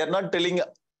unnecessary. They are not telling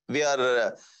we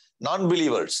are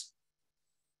non-believers.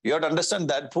 You have to understand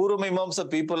that Purva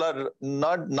Mimamsa people are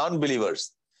not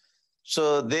non-believers.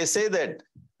 So they say that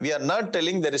we are not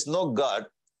telling there is no God.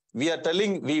 We are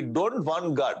telling we don't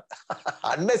want God.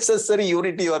 Unnecessary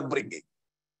unity you are bringing.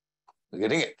 You're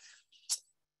getting it?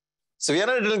 So we are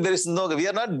not telling there is no God. We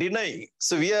are not denying.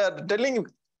 So we are telling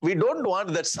we don't want,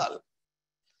 that's all.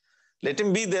 Let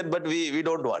him be there, but we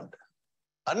don't want.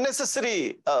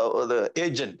 Unnecessary the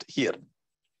agent here.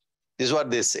 This is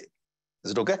what they say.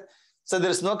 Is it okay? So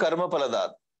there is no karma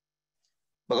paladat.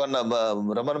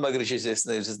 Ramana Maharishi says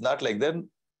it is not like that.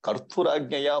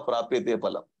 Karturajnaya prapete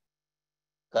palam.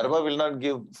 Karma will not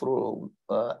give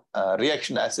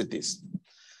reaction as it is.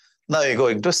 Now we are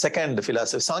going to second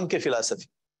philosophy, Sankhya philosophy.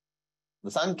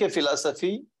 The Sankhya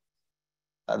philosophy,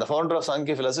 the founder of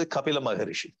Sankhya philosophy, Kapila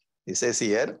Maharishi. He says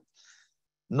here,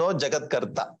 no Jagat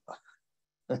Karta.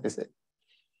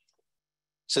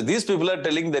 So these people are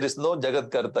telling there is no Jagat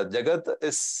Karta. Jagat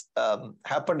is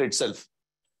happened itself.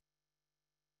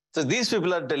 So these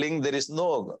people are telling there is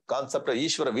no concept of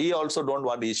Ishvara. We also don't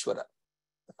want Ishvara.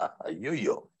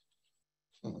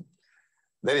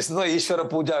 There is no Ishvara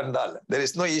Puja and all. There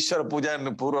is no Ishvara Puja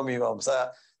in Purva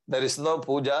Mimamsa. There is no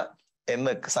Puja in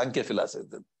the Sankhya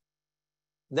philosophy.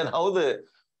 Then how the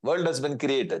world has been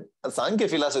created? A Sankhya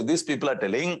philosophy, these people are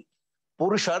telling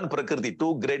Purusha and Prakriti,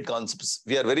 two great concepts.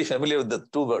 We are very familiar with the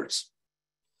two words.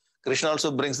 Krishna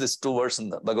also brings these two words in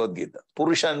the Bhagavad Gita.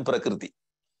 Purusha and Prakriti.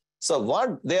 So what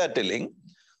they are telling,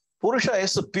 Purusha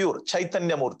is pure,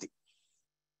 Chaitanya Murti.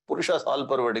 Purusha is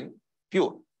all-pervading,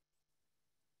 pure.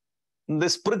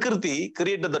 This Prakriti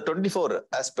created the 24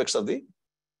 aspects of the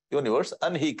universe,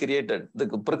 and he created, the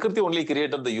Prakriti only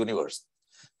created the universe.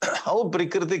 How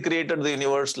Prakriti created the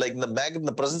universe, like in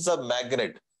the presence of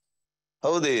magnet,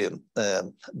 how the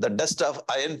dust of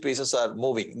iron pieces are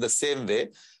moving in the same way.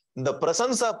 In the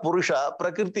presence of Purusha,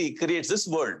 Prakriti creates this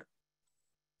world.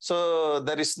 So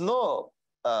there is no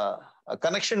a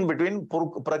connection between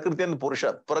Prakriti and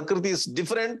Purusha. Prakriti is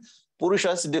different,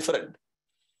 Purusha is different.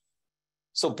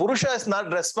 So Purusha is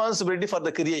not responsibility for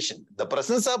the creation. The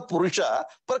presence of Purusha,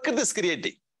 Prakriti is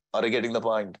creating. Are you getting the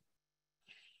point?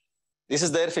 This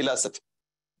is their philosophy.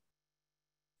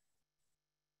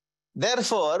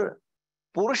 Therefore,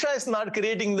 Purusha is not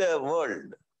creating the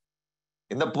world.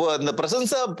 In the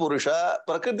presence of Purusha,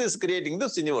 Prakriti is creating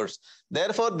this universe.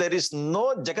 Therefore, there is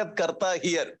no Jagat Karta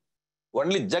here.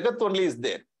 Only Jagat only is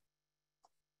there.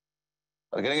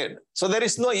 Are getting it? So there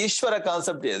is no Ishvara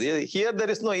concept here. Here there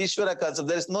is no Ishvara concept.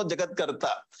 There is no Jagat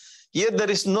Karta. Here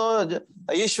there is no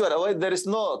Ishvara. There is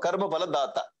no Karma Phala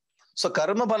Data. So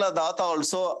Karma Phala Data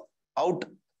also out.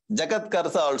 Jagat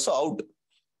Karta also out.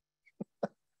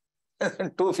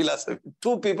 Two philosophy.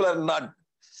 Two people are not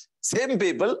same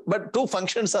people, but two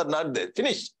functions are not there.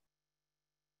 Finished.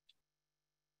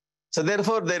 So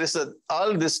therefore, there is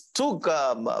all these two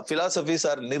philosophies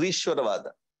are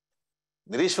Nirishwaravada.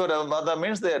 Nirishwaravada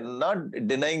means they are not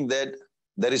denying that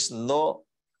there is no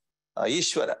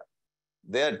Ishvara.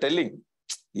 They are telling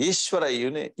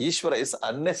Ishvara is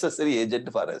unnecessary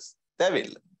agent for us. They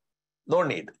will. No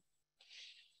need.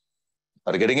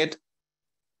 Are you getting it?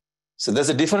 So there's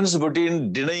a difference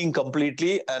between denying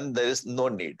completely and there is no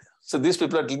need. So these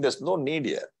people are telling there's no need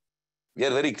here. We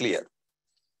are very clear.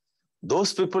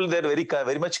 Those people, they're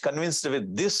very much convinced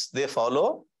with this, they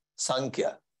follow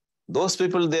Sankhya. Those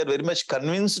people, they're very much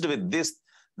convinced with this,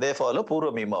 they follow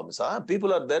Purva Mimamsa.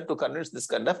 People are there to convince this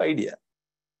kind of idea.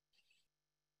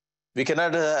 We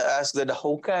cannot ask that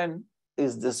how can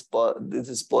this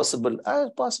is possible?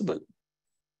 Possible.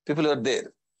 People are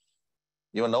there.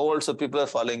 Even now also people are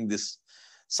following this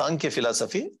Sankhya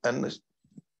philosophy, and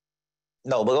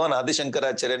now Bhagavan Adi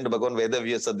Shankaracharya and Bhagavan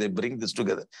Vedavyasa, they bring this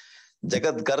together.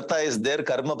 Jagat Karta is there,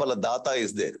 Karma Phala Data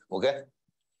is there. Okay?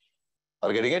 Are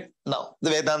you getting it? Now, the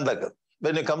Vedanta.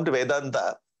 When you come to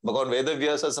Vedanta, Bhagavan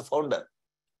Vedavyasa is a founder.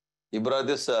 He brought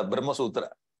this Brahma Sutra,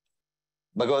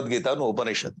 Bhagavad Gita and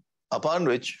Upanishad, upon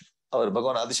which our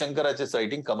Bhagavan Adi Shankaracharya is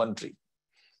writing commentary.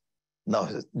 Now,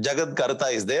 Jagat Karta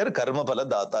is there, Karma Phala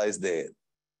Data is there.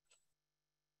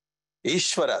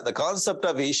 Ishvara, the concept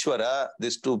of Ishvara,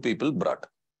 these two people brought.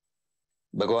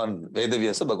 Bhagavan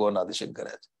Vedavyasa, Bhagavan Adi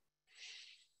Shankaracharya.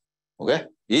 Okay?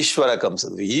 Ishvara comes.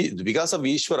 Because of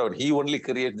Ishvara, he only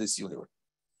creates this universe.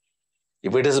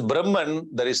 If it is Brahman,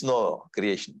 there is no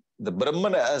creation. The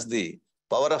Brahman has the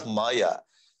power of Maya.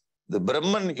 The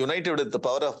Brahman united with the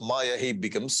power of Maya, he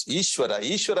becomes Ishvara.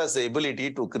 Ishvara has the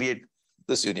ability to create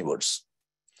this universe.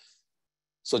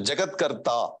 So Jagat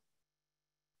Karta.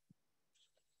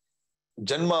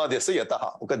 Janmadhyasya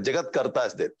yataha. Okay, Jagat Karta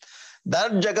is there.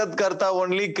 That Jagat Karta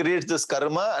only creates this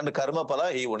karma, and karma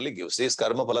phala he only gives. He is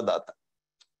karma phala data.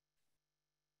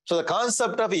 So the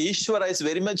concept of Ishvara is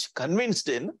very much convinced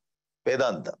in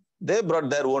Vedanta. They brought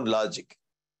their own logic.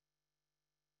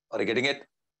 Are you getting it?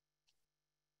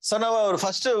 So now our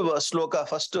first sloka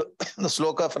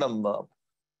from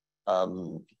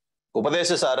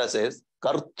Upadesha Sara says,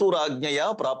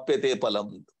 Karturajnaya prapyate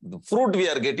palam. The fruit we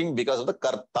are getting because of the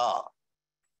Karta.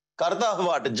 Karta of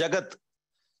what? Jagat.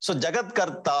 So Jagat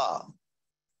Karta.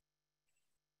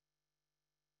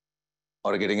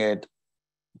 Are you getting it?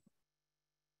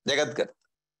 Jagat Karta.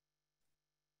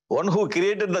 One who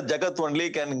created the Jagat only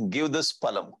can give this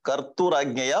palam.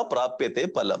 Karturajnaya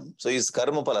prapyate palam. So is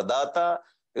karma paladata,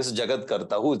 is Jagat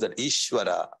Karta. Who is that?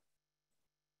 Ishvara.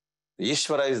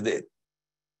 Ishvara is there.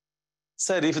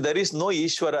 Sir, if there is no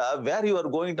Ishvara, where you are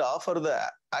going to offer the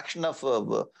action of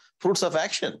fruits of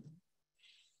action?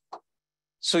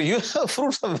 So you have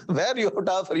fruits of where you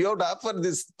have to offer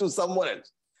this to someone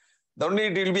else. Then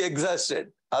it will be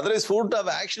exhausted. Otherwise, fruit of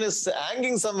action is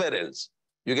hanging somewhere else.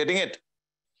 You getting it?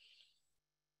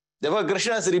 Therefore,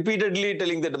 Krishna is repeatedly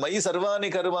telling that Mai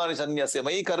Sarvani Karmani Sanyasya,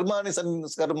 Mai Karmani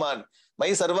Karmani, Mai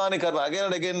Sarvani Karmani. Again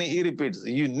and again he repeats.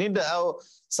 You need to have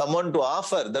someone to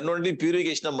offer, then only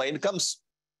purification of mind comes.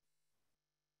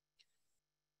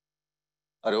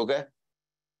 Are you okay?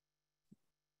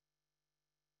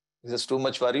 Is this too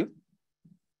much for you?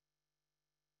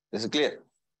 This is clear.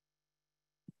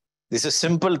 This is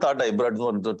simple thought I brought.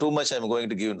 Too much I am going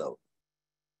to give now.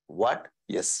 What?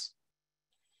 Yes.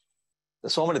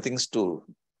 There's so many things to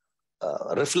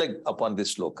reflect upon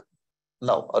this sloka.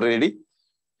 Now, are you ready?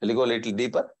 Will you go a little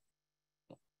deeper?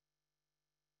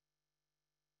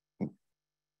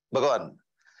 Bhagavan,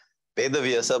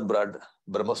 Vedavyasa brought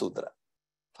Brahma Sutra.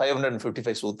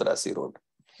 555 sutras he wrote.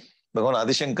 Bhagavan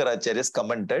Adi Shankaracharya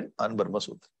commented on Brahma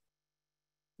Sutra.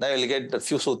 Now we'll get a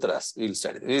few sutras. We'll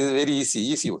study. It is very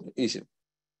easy.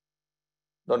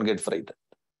 Don't get frightened.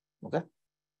 Okay?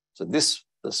 So this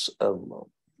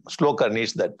sloka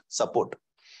needs that support.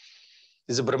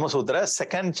 This is Brahma Sutra,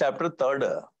 2nd chapter,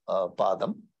 3rd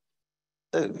padam.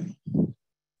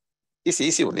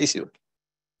 Easy one.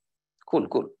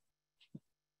 Cool.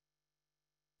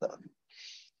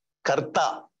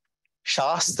 Karta,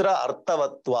 Shastra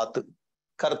Artavatvat.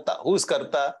 Karta. Who is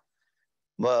Karta?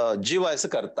 Jiva is a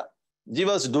Karta.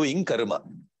 Jiva is doing karma.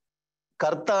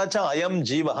 Karta cha ayam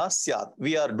jivaha syat.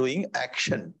 We are doing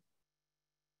action.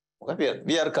 Okay?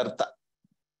 We are Karta.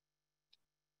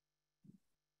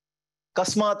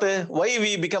 Kasmate, why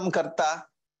we become Karta?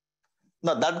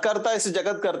 Now that Karta is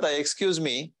Jagat Karta. Excuse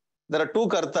me. There are two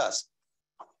Kartas.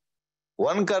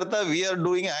 One Karta, we are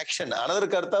doing action. Another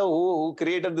Karta who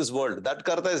created this world. That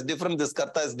Karta is different. This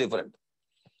Karta is different.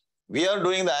 We are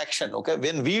doing the action. Okay.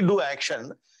 When we do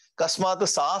action, Kasmat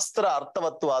Sastra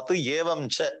Artavatvat Yevam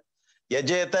Cha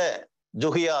Yajete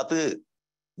Juhiyat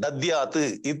Dadyat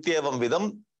Ityevam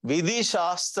Vidam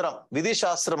Vidishastram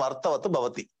Artavat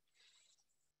Bhavati.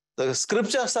 The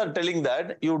scriptures are telling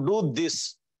that you do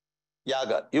this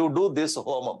yaga, you do this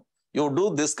homam, you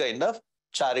do this kind of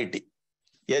charity.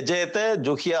 Yajete,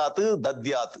 Juhyat,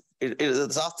 Dadyat. The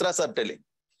Shastras are telling.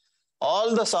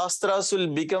 All the Shastras will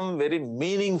become very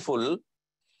meaningful,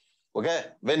 okay,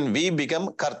 when we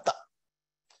become Karta.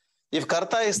 If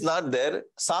Karta is not there,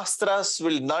 Shastras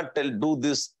will not tell, do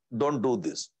this, don't do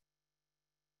this.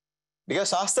 Because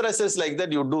Shastra says like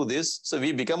that, you do this, so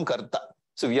we become Karta.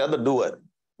 So we are the doer.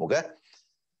 Okay?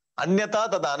 Anyata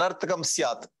tad anarthakam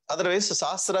syat. Otherwise,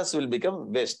 Shastras will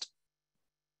become waste.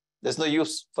 There's no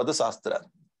use for the Shastra.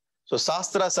 So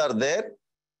Shastras are there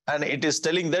and it is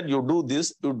telling that you do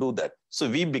this, you do that. So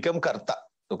we become Karta.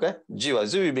 Okay? Jiva.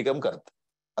 So we become Karta.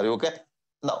 Are you okay?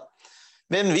 Now,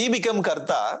 when we become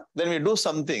Karta, then we do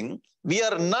something, we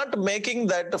are not making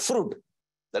that fruit.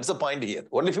 That's the point here.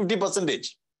 Only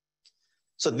 50%.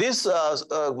 So this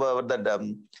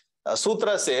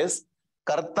sutra says,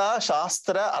 Karta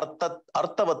Shastra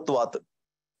Artavatvat.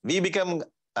 We become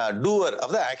a doer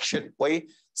of the action. Why?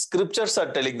 Scriptures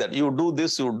are telling that you do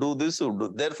this, you do this, you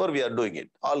do. Therefore, we are doing it.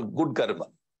 All good karma.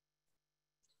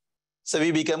 So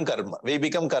we become karma. We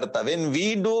become Karta. When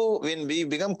we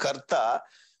become Karta,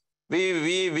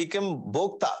 we become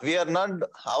Bhokta. We are not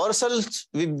ourselves,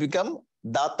 we become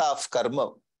Data of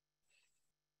karma.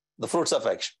 The fruits of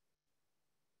action.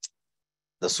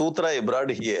 The sutra I brought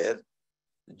here,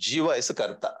 Jiva is a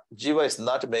Karta. Jiva is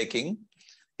not making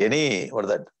any,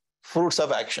 fruits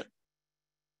of action.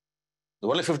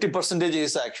 Only 50%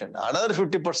 is action. Another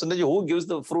 50%, who gives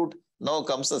the fruit? Now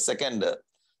comes the second,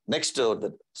 next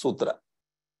the sutra.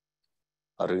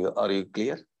 Are you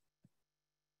clear?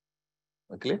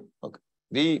 Clear? Okay.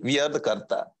 We are the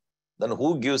Karta. Then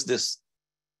who gives this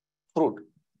fruit?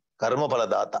 Karma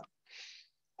Paladata.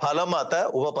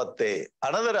 Phalamata Upapatte.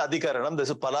 Another Adhikaranam, this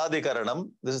is Paladhikaranam.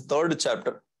 This is 3rd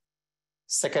chapter.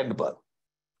 2nd part.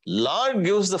 Lord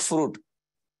gives the fruit.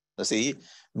 You see,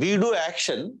 we do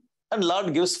action and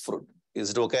Lord gives fruit.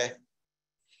 Is it okay?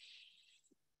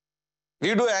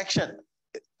 We do action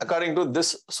according to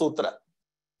this sutra.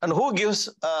 And who gives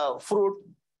fruit?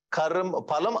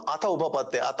 Phalam Atha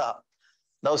Upapatte. Atha.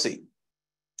 Now see.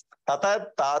 Tatra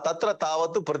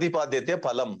Tavatu Pratipadyate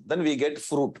Phalam. Then we get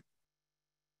fruit.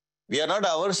 We are not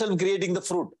ourselves creating the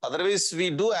fruit. Otherwise, we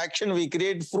do action, we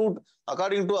create fruit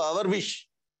according to our wish.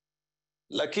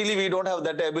 Luckily, we don't have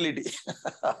that ability.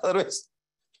 Otherwise,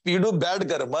 we do bad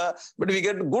karma, but we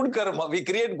get good karma. We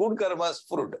create good karma as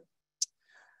fruit.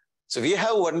 So we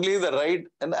have only the right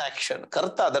and action.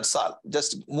 Karta, that's all.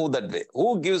 Just move that way.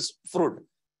 Who gives fruit?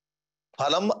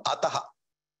 Phalam Ataha.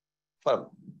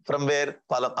 From where?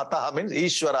 Phalam Ataha means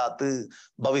Ishwarat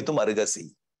Bhavitum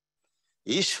Argasi.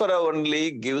 Ishvara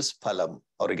only gives phalam.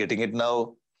 Are you getting it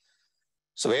now?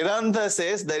 So Vedanta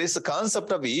says there is a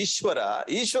concept of Ishvara.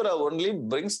 Ishvara only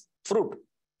brings fruit.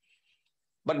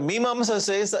 But Mimamsa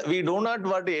says we do not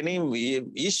want any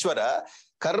Ishvara.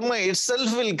 Karma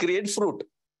itself will create fruit.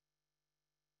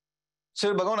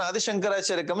 So Bhagavan Adi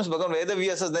Shankaracharya comes, Bhagavan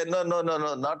Vedavyasa says that no,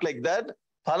 not like that.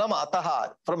 Phalam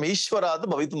Ataha. From Ishvara to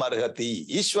Bhavitum Arhati.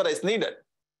 Ishvara is needed.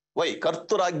 Why?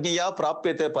 Karturagniya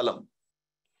prapyate phalam.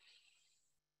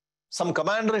 Some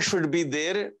commander should be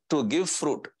there to give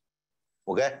fruit.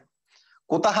 Okay?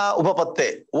 Kutaha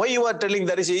upapatte. Why you are telling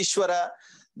there is Ishvara?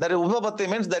 That upapatte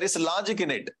means there is logic in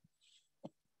it.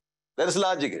 There is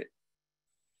logic in it.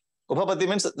 Upapatti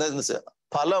means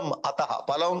phalam ataha.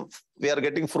 Phalam, we are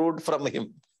getting fruit from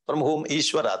him. From whom?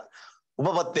 Ishvarat.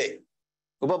 Upapatte.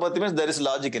 Upapatti means there is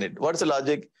logic in it. What is the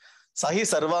logic? Sahi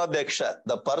Sarvadhyaksha,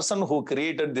 the person who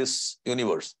created this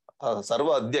universe.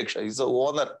 Sarvadhyaksha is the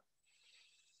owner.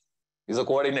 Is a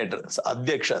coordinator. So,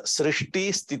 Adhyaksha. Srishti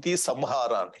Sthiti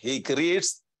Samharan. He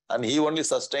creates and he only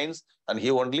sustains and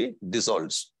he only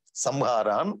dissolves.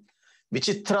 Samharan.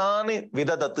 Vichitrani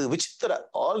Vidadatu. Vichitra.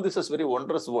 All this is very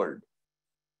wondrous world.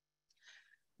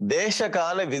 Desha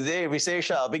Kala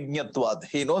Vishesha Abhignatvad.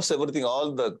 He knows everything,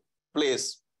 all the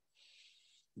place.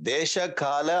 Desha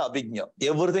Kala Abhignya.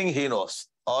 Everything he knows.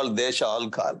 All Desha, all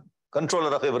Kala.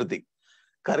 Controller of everything.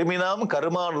 Karminam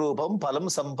Karman Rupam Palam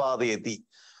Sampadayati.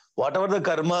 Whatever the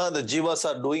karma the jivas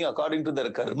are doing according to their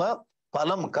karma,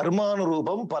 palam, karman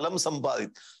rupam, palam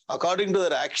sampadit. According to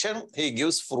their action, he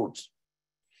gives fruits.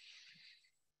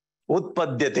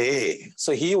 Utpadyate.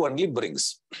 So he only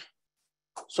brings.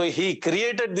 So he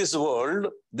created this world.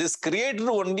 This creator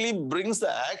only brings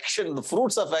the action, the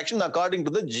fruits of action according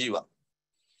to the jiva.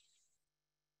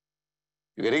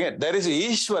 You getting it? There is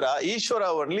Ishvara. Ishvara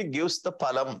only gives the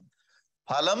palam.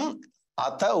 Palam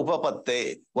atha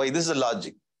upapatte. Why? This is the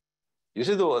logic. You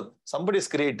see the word, somebody is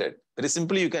created. Very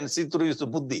simply, you can see through his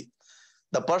buddhi.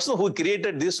 The person who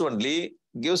created this only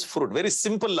gives fruit. Very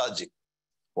simple logic.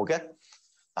 Okay?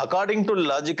 According to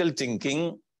logical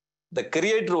thinking, the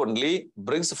creator only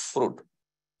brings fruit.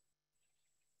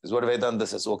 This is what Vedanta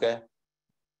says, okay?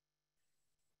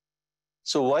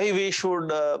 So why we should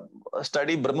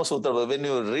study Brahma Sutra? When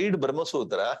you read Brahma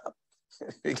Sutra,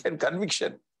 you get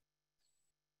conviction.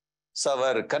 So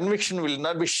our conviction will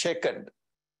not be shaken.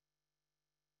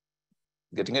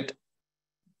 Getting it?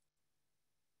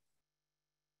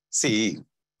 See,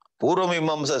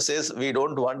 Purvamimamsa says we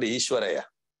don't want Ishvaraya.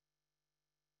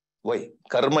 Why?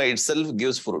 Karma itself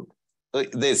gives fruit. So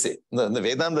they say, the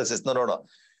Vedanta says, no.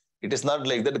 It is not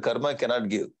like that. Karma cannot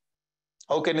give.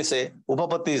 How can you say?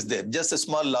 Upapatti is there. Just a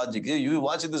small logic. You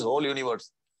watch this whole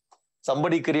universe.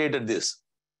 Somebody created this.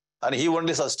 And he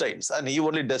only sustains. And he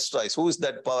only destroys. Who is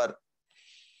that power?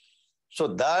 So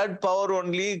that power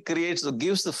only gives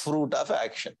the fruit of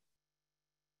action.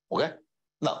 Okay?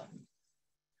 Now,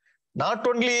 not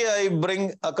only I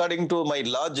bring according to my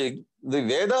logic, the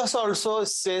Vedas also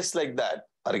says like that.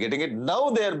 Are you getting it? Now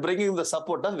they are bringing the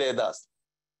support of Vedas.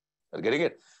 Are you getting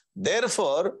it?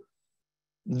 Therefore,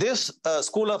 this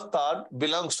school of thought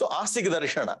belongs to Astik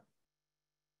Darshana.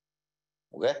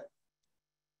 Okay?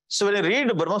 So when you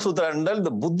read Brahma Sutra and the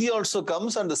Buddhi also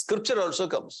comes and the scripture also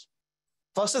comes.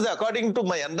 First is according to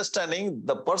my understanding,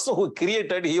 the person who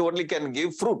created, he only can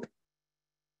give fruit.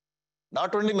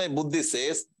 Not only my Buddhi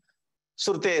says,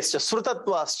 Srutescha,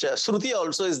 Srutatvascha, Shruti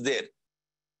also is there.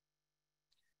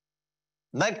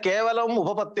 Not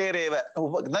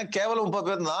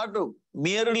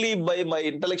merely by my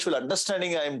intellectual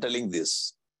understanding I am telling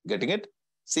this. Getting it?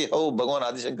 See how Bhagavan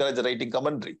Adi Shankara is writing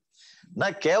commentary.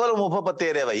 Na kevalam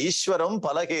upapattereva Ishwaram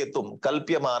palahetum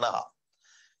kalpyamanaha.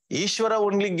 Ishvara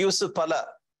only gives phala.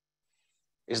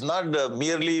 It's not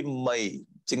merely my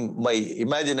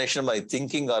imagination, my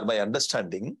thinking or my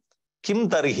understanding. Kim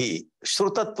tarhi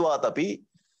shrutatvat.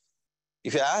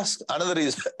 If you ask another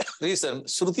reason,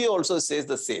 Shruti also says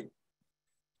the same.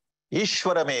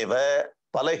 Ishwarameva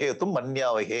palahetum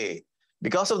manyavahe.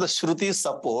 Because of the Shruti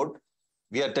support,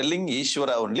 we are telling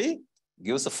Ishvara only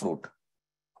gives a fruit.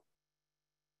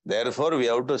 Therefore, we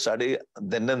have to study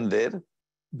then and there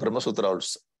Brahma Sutra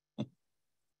also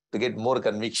to get more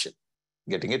conviction.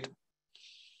 Getting it?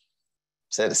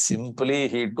 Sir, simply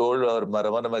he told our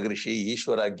Ramakrishnanada,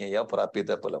 Ishwarajnaya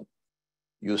prapita palam.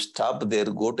 You stop there,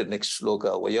 go to next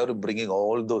sloka. Why are you bringing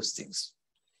all those things?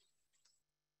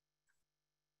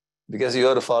 Because you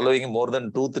are following more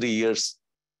than 2-3 years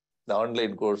the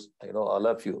online course. I know all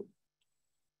of you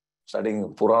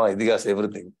studying Purana, Idihas,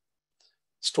 everything.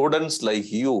 Students like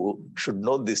you should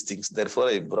know these things. Therefore,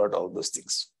 I brought all those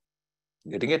things.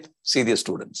 Getting it? Serious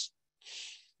students.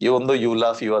 Even though you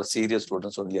laugh, you are serious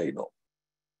students only, I know.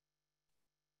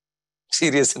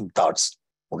 Serious in thoughts.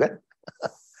 Okay?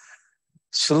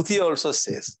 Shruti also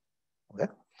says. Okay?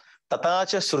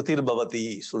 Tatacha Shrutir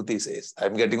Bhavati. Shruti says. I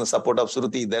am getting the support of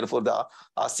Shruti. Therefore, the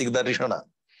Astik Darshana.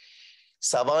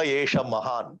 Sava Yesha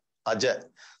Mahan. Aja.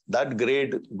 That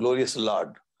great, glorious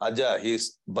Lord. Aja, he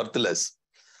is birthless.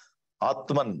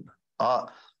 Atman. Atma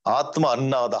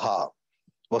Annadaha.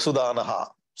 Vasudanaha.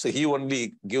 So he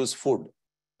only gives food.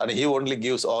 And he only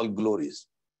gives all glories.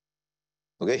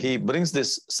 Okay, he brings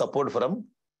this support from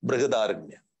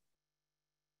Brihadaranya.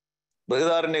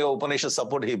 Brihadaranyaka Upanishad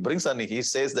support he brings, and he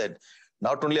says that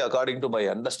not only according to my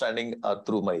understanding or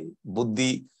through my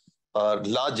buddhi or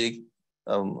logic,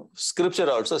 scripture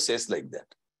also says like that.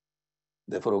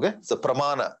 Therefore, okay, it's a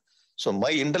pramana. So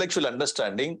my intellectual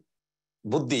understanding,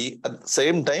 buddhi, at the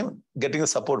same time getting the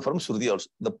support from Shruti also.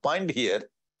 The point here,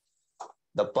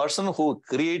 the person who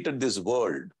created this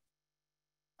world,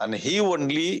 and he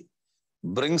only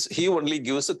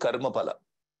gives a karma pala.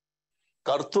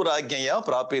 Karturajnaya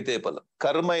prapete pala.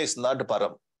 Karma is not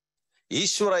param.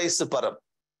 Ishvara is param.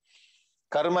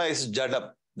 Karma is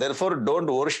jadam. Therefore,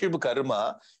 don't worship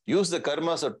karma. Use the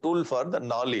karma as a tool for the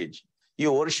knowledge.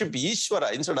 You worship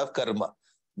Ishvara instead of karma.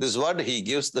 This is what he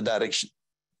gives the direction.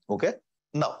 Okay?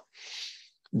 Now,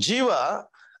 Jiva,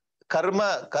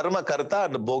 karma karta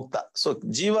and bhokta. So,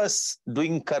 Jiva is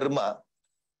doing karma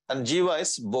and Jiva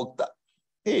is bhokta.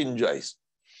 He enjoys.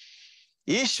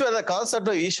 Ishvara, the concept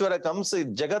of Ishvara comes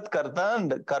Jagat karta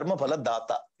and karma phala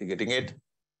data. You getting it?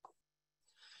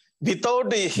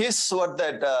 Without his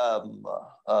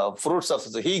fruits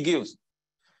of he gives.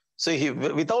 So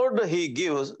without he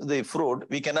gives the fruit,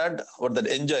 we cannot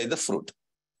enjoy the fruit.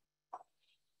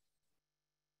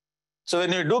 So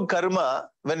when we do karma,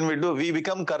 we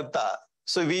become karta.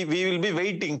 So we will be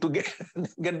waiting to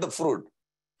get the fruit.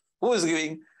 Who is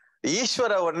giving?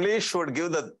 Ishvara only should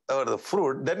give the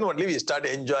fruit, then only we start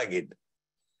enjoying it.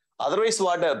 Otherwise,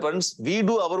 what happens? We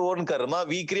do our own karma,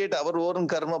 we create our own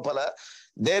karma phala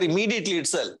there immediately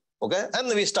itself. Okay? And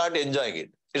we start enjoying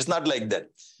it. It's not like that.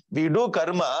 We do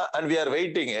karma and we are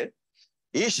waiting it.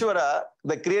 Ishvara,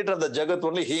 the creator of the Jagat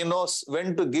only, he knows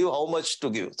when to give, how much to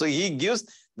give. So he gives,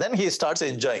 then he starts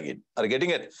enjoying it. Are you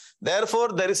getting it? Therefore,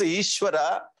 there is a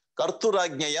Ishvara,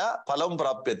 Karturajnaya, Phalam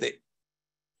Prapyate.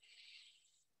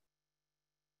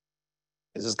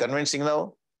 Is this convincing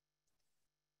now?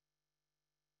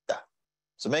 Yeah.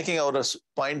 So making our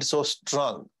point so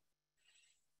strong.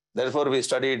 Therefore, we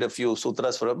studied a few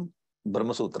sutras from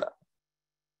Brahma Sutra.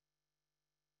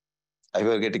 Are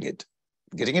you getting it?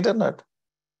 Getting it or not?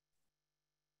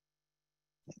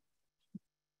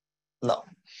 Now,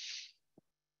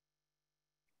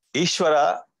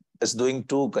 Ishvara is doing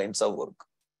two kinds of work.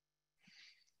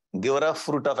 Giver of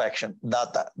fruit of action,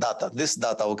 data, this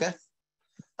data, okay?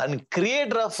 And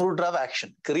creator of fruit of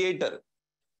action, creator.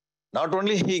 Not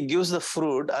only he gives the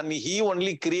fruit, and he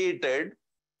only created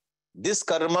this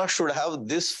karma should have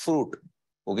this fruit.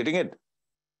 You're getting it?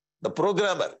 The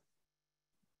programmer.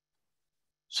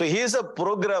 So he is a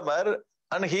programmer,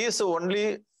 and he is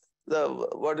only the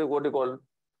what do you call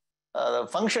the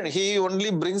function. He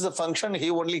only brings the function. He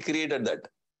only created that.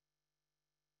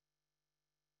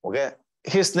 Okay.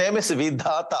 His name is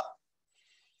Vidhata.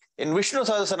 In Vishnu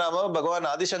Sahasranama, Bhagavan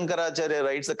Adi Shankaracharya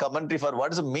writes a commentary for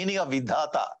what is the meaning of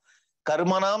Vidhata.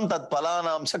 Karmanam tat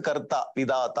palanam sa karta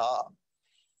Vidhata.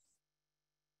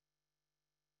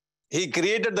 He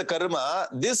created the karma.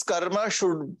 This karma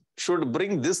should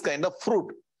bring this kind of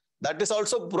fruit. That is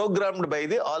also programmed by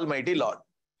the Almighty Lord.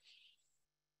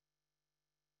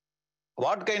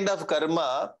 What kind of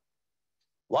karma,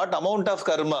 what amount of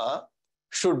karma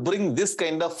should bring this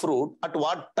kind of fruit at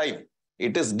what time?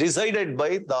 It is decided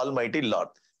by the Almighty Lord.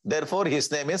 Therefore,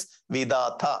 his name is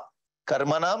Vidhata.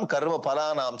 Karmanam karma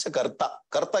palanam cha karta.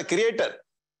 Karta, creator.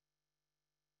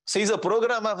 So he's a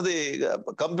program of the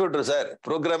computer, sir.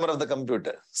 Programmer of the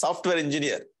computer. Software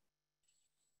engineer.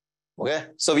 Okay.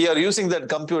 So we are using that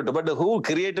computer. But who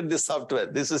created this software?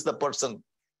 This is the person,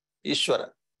 Ishvara.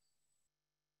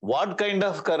 What kind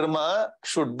of karma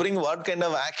should bring what kind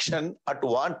of action at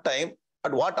what time,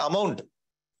 at what amount?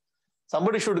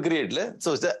 Somebody should create.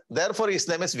 So therefore his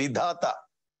name is Vidhata.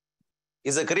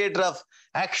 He's a creator of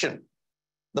action.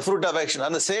 The fruit of action.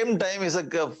 At the same time, is a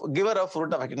giver of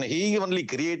fruit of action. He only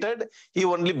created, he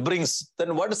only brings.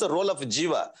 Then what is the role of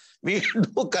Jiva? We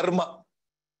do karma.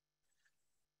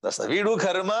 That's why we do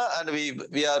karma, and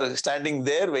we are standing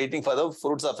there waiting for the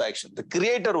fruits of action. The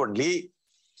creator only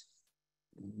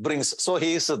brings. So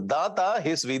he is Data, he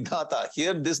is Vidhata.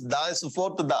 Here this Da is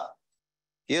fourth Da.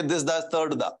 Here this Da is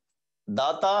third Da.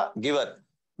 Data, giver.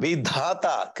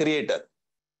 Vidhata, creator.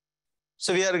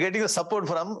 So we are getting the support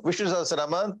from Vishnu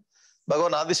Sahasranama,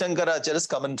 Bhagavan Adi Shankaracharya's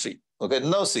commentary. Okay,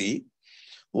 now see,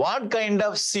 what kind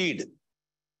of seed?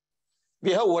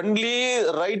 We have only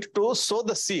right to sow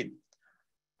the seed.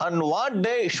 On what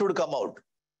day it should come out?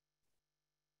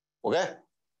 Okay,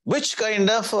 which kind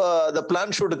of the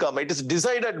plant should come? It is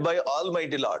decided by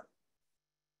Almighty Lord.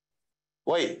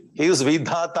 Why? He is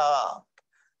Vidhata.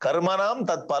 Karmanam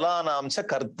tat palanam cha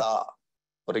karta.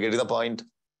 Are you getting the point?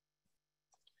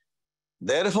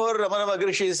 Therefore, Ramana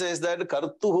Maharishi says that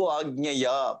kartuhu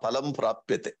ajnaya phalam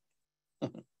prapyate.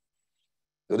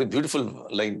 Very beautiful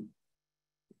line.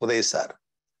 Upadesha Sara.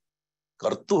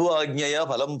 Kartuhu ajnaya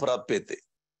phalam prapyate.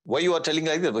 Why you are telling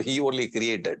like that? He only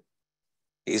created.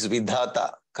 He is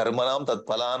vidhata. Karmanam tat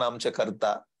phalanam cha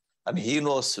karta. And he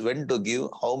knows when to give,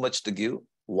 how much to give,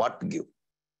 what to give.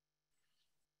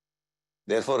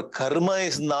 Therefore, karma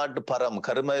is not param.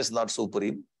 Karma is not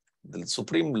supreme. The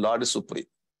Supreme Lord is supreme.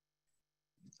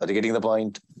 Are you getting the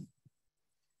point?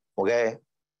 Okay?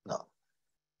 Now,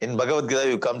 in Bhagavad Gita,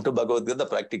 you come to Bhagavad Gita, the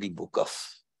practical book of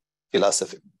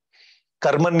philosophy.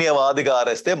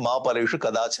 Karmanyavadhikaraste ma parishu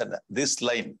kadachana. This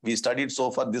line, we studied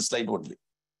so far this line only.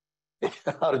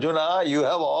 Arjuna, you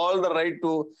have all the right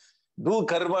to do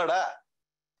karma.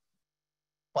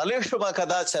 Paleshu ma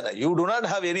kadachana. You do not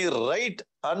have any right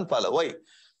on phala. Why?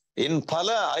 In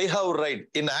phala, I have right.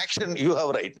 In action, you have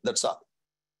right. That's all.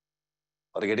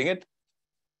 Are you getting it?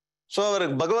 So our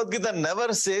Bhagavad Gita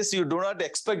never says you do not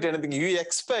expect anything. You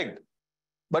expect,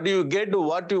 but you get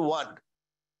what you want.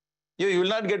 You will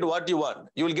not get what you want.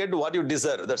 You will get what you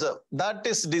deserve. That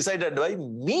is decided by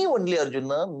me only,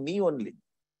 Arjuna, me only.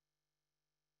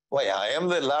 Why? I am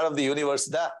the Lord of the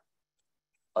universe.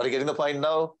 Are you getting the point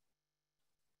now?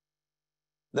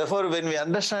 Therefore, when we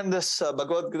understand this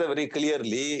Bhagavad Gita very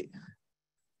clearly,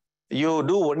 you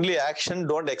do only action,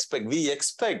 don't expect. We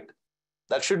expect.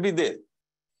 That should be there.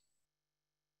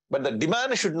 But the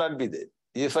demand should not be there.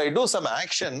 If I do some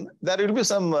action, there will be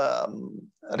some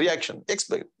reaction.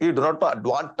 Expect. You do not know at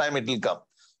what time it will come.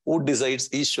 Who decides?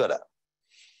 Ishvara.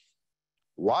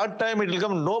 What time it will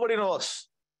come, nobody knows.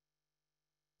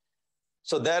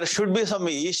 So there should be some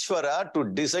Ishvara to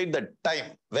decide the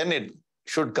time when it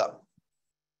should come.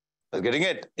 You're getting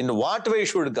it? In what way it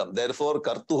should come? Therefore,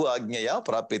 kartuhu ajnaya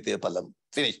prapyate phalam.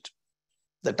 Finished.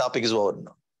 The topic is over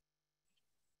now.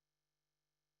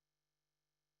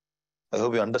 I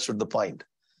hope you understood the point.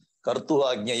 Kartuhu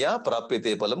ajnaya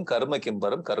prapyate phalam karma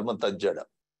kimparam karma tajjada.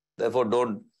 Therefore,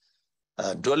 don't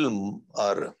dwell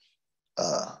or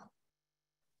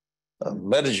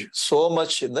merge so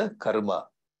much in the karma.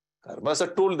 Karma is a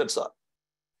tool, that's all.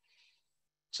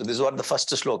 So this is what the first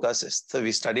sloka says. So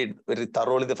we studied very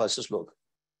thoroughly the first sloka.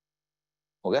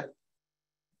 Okay?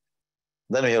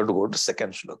 Then we have to go to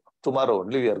second sloka. Tomorrow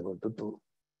only we are going to do.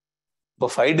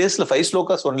 But 5 days, 5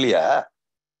 slokas only.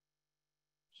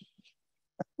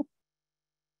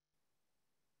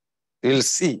 We will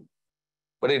see.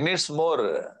 But it needs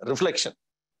more reflection.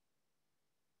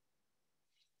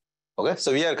 Okay?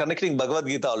 So we are connecting Bhagavad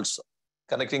Gita also.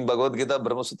 Connecting Bhagavad Gita,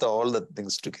 Brahma Sutra, all the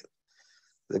things together.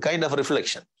 The kind of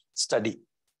reflection, study.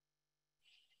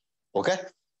 Okay?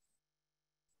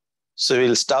 So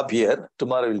we'll stop here.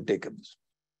 Tomorrow we'll take a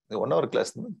 1 hour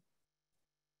class. No?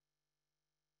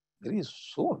 Very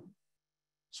soon.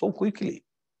 So quickly.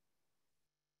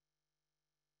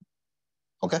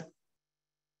 Okay?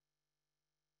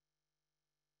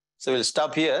 So we'll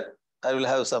stop here. I will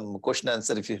have some question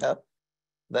answer if you have.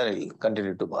 Then we'll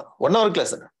continue tomorrow. 1 hour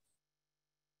class.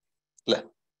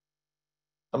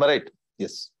 Am I right?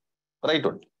 Yes. Right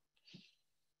only.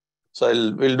 So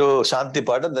we'll do Shanti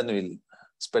Pada, then we'll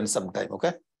spend some time,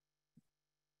 okay?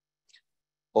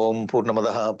 Om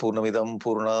Purnamadaha Purnamidam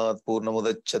Purnat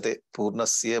Purnamudachyate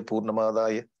Purnasya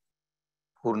Purnamadaya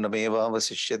Purnameva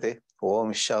Vasishyate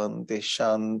Om Shanti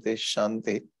Shanti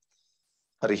Shanti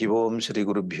Harihi Om Shri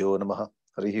Gurubhyo Namaha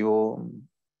Harihi Om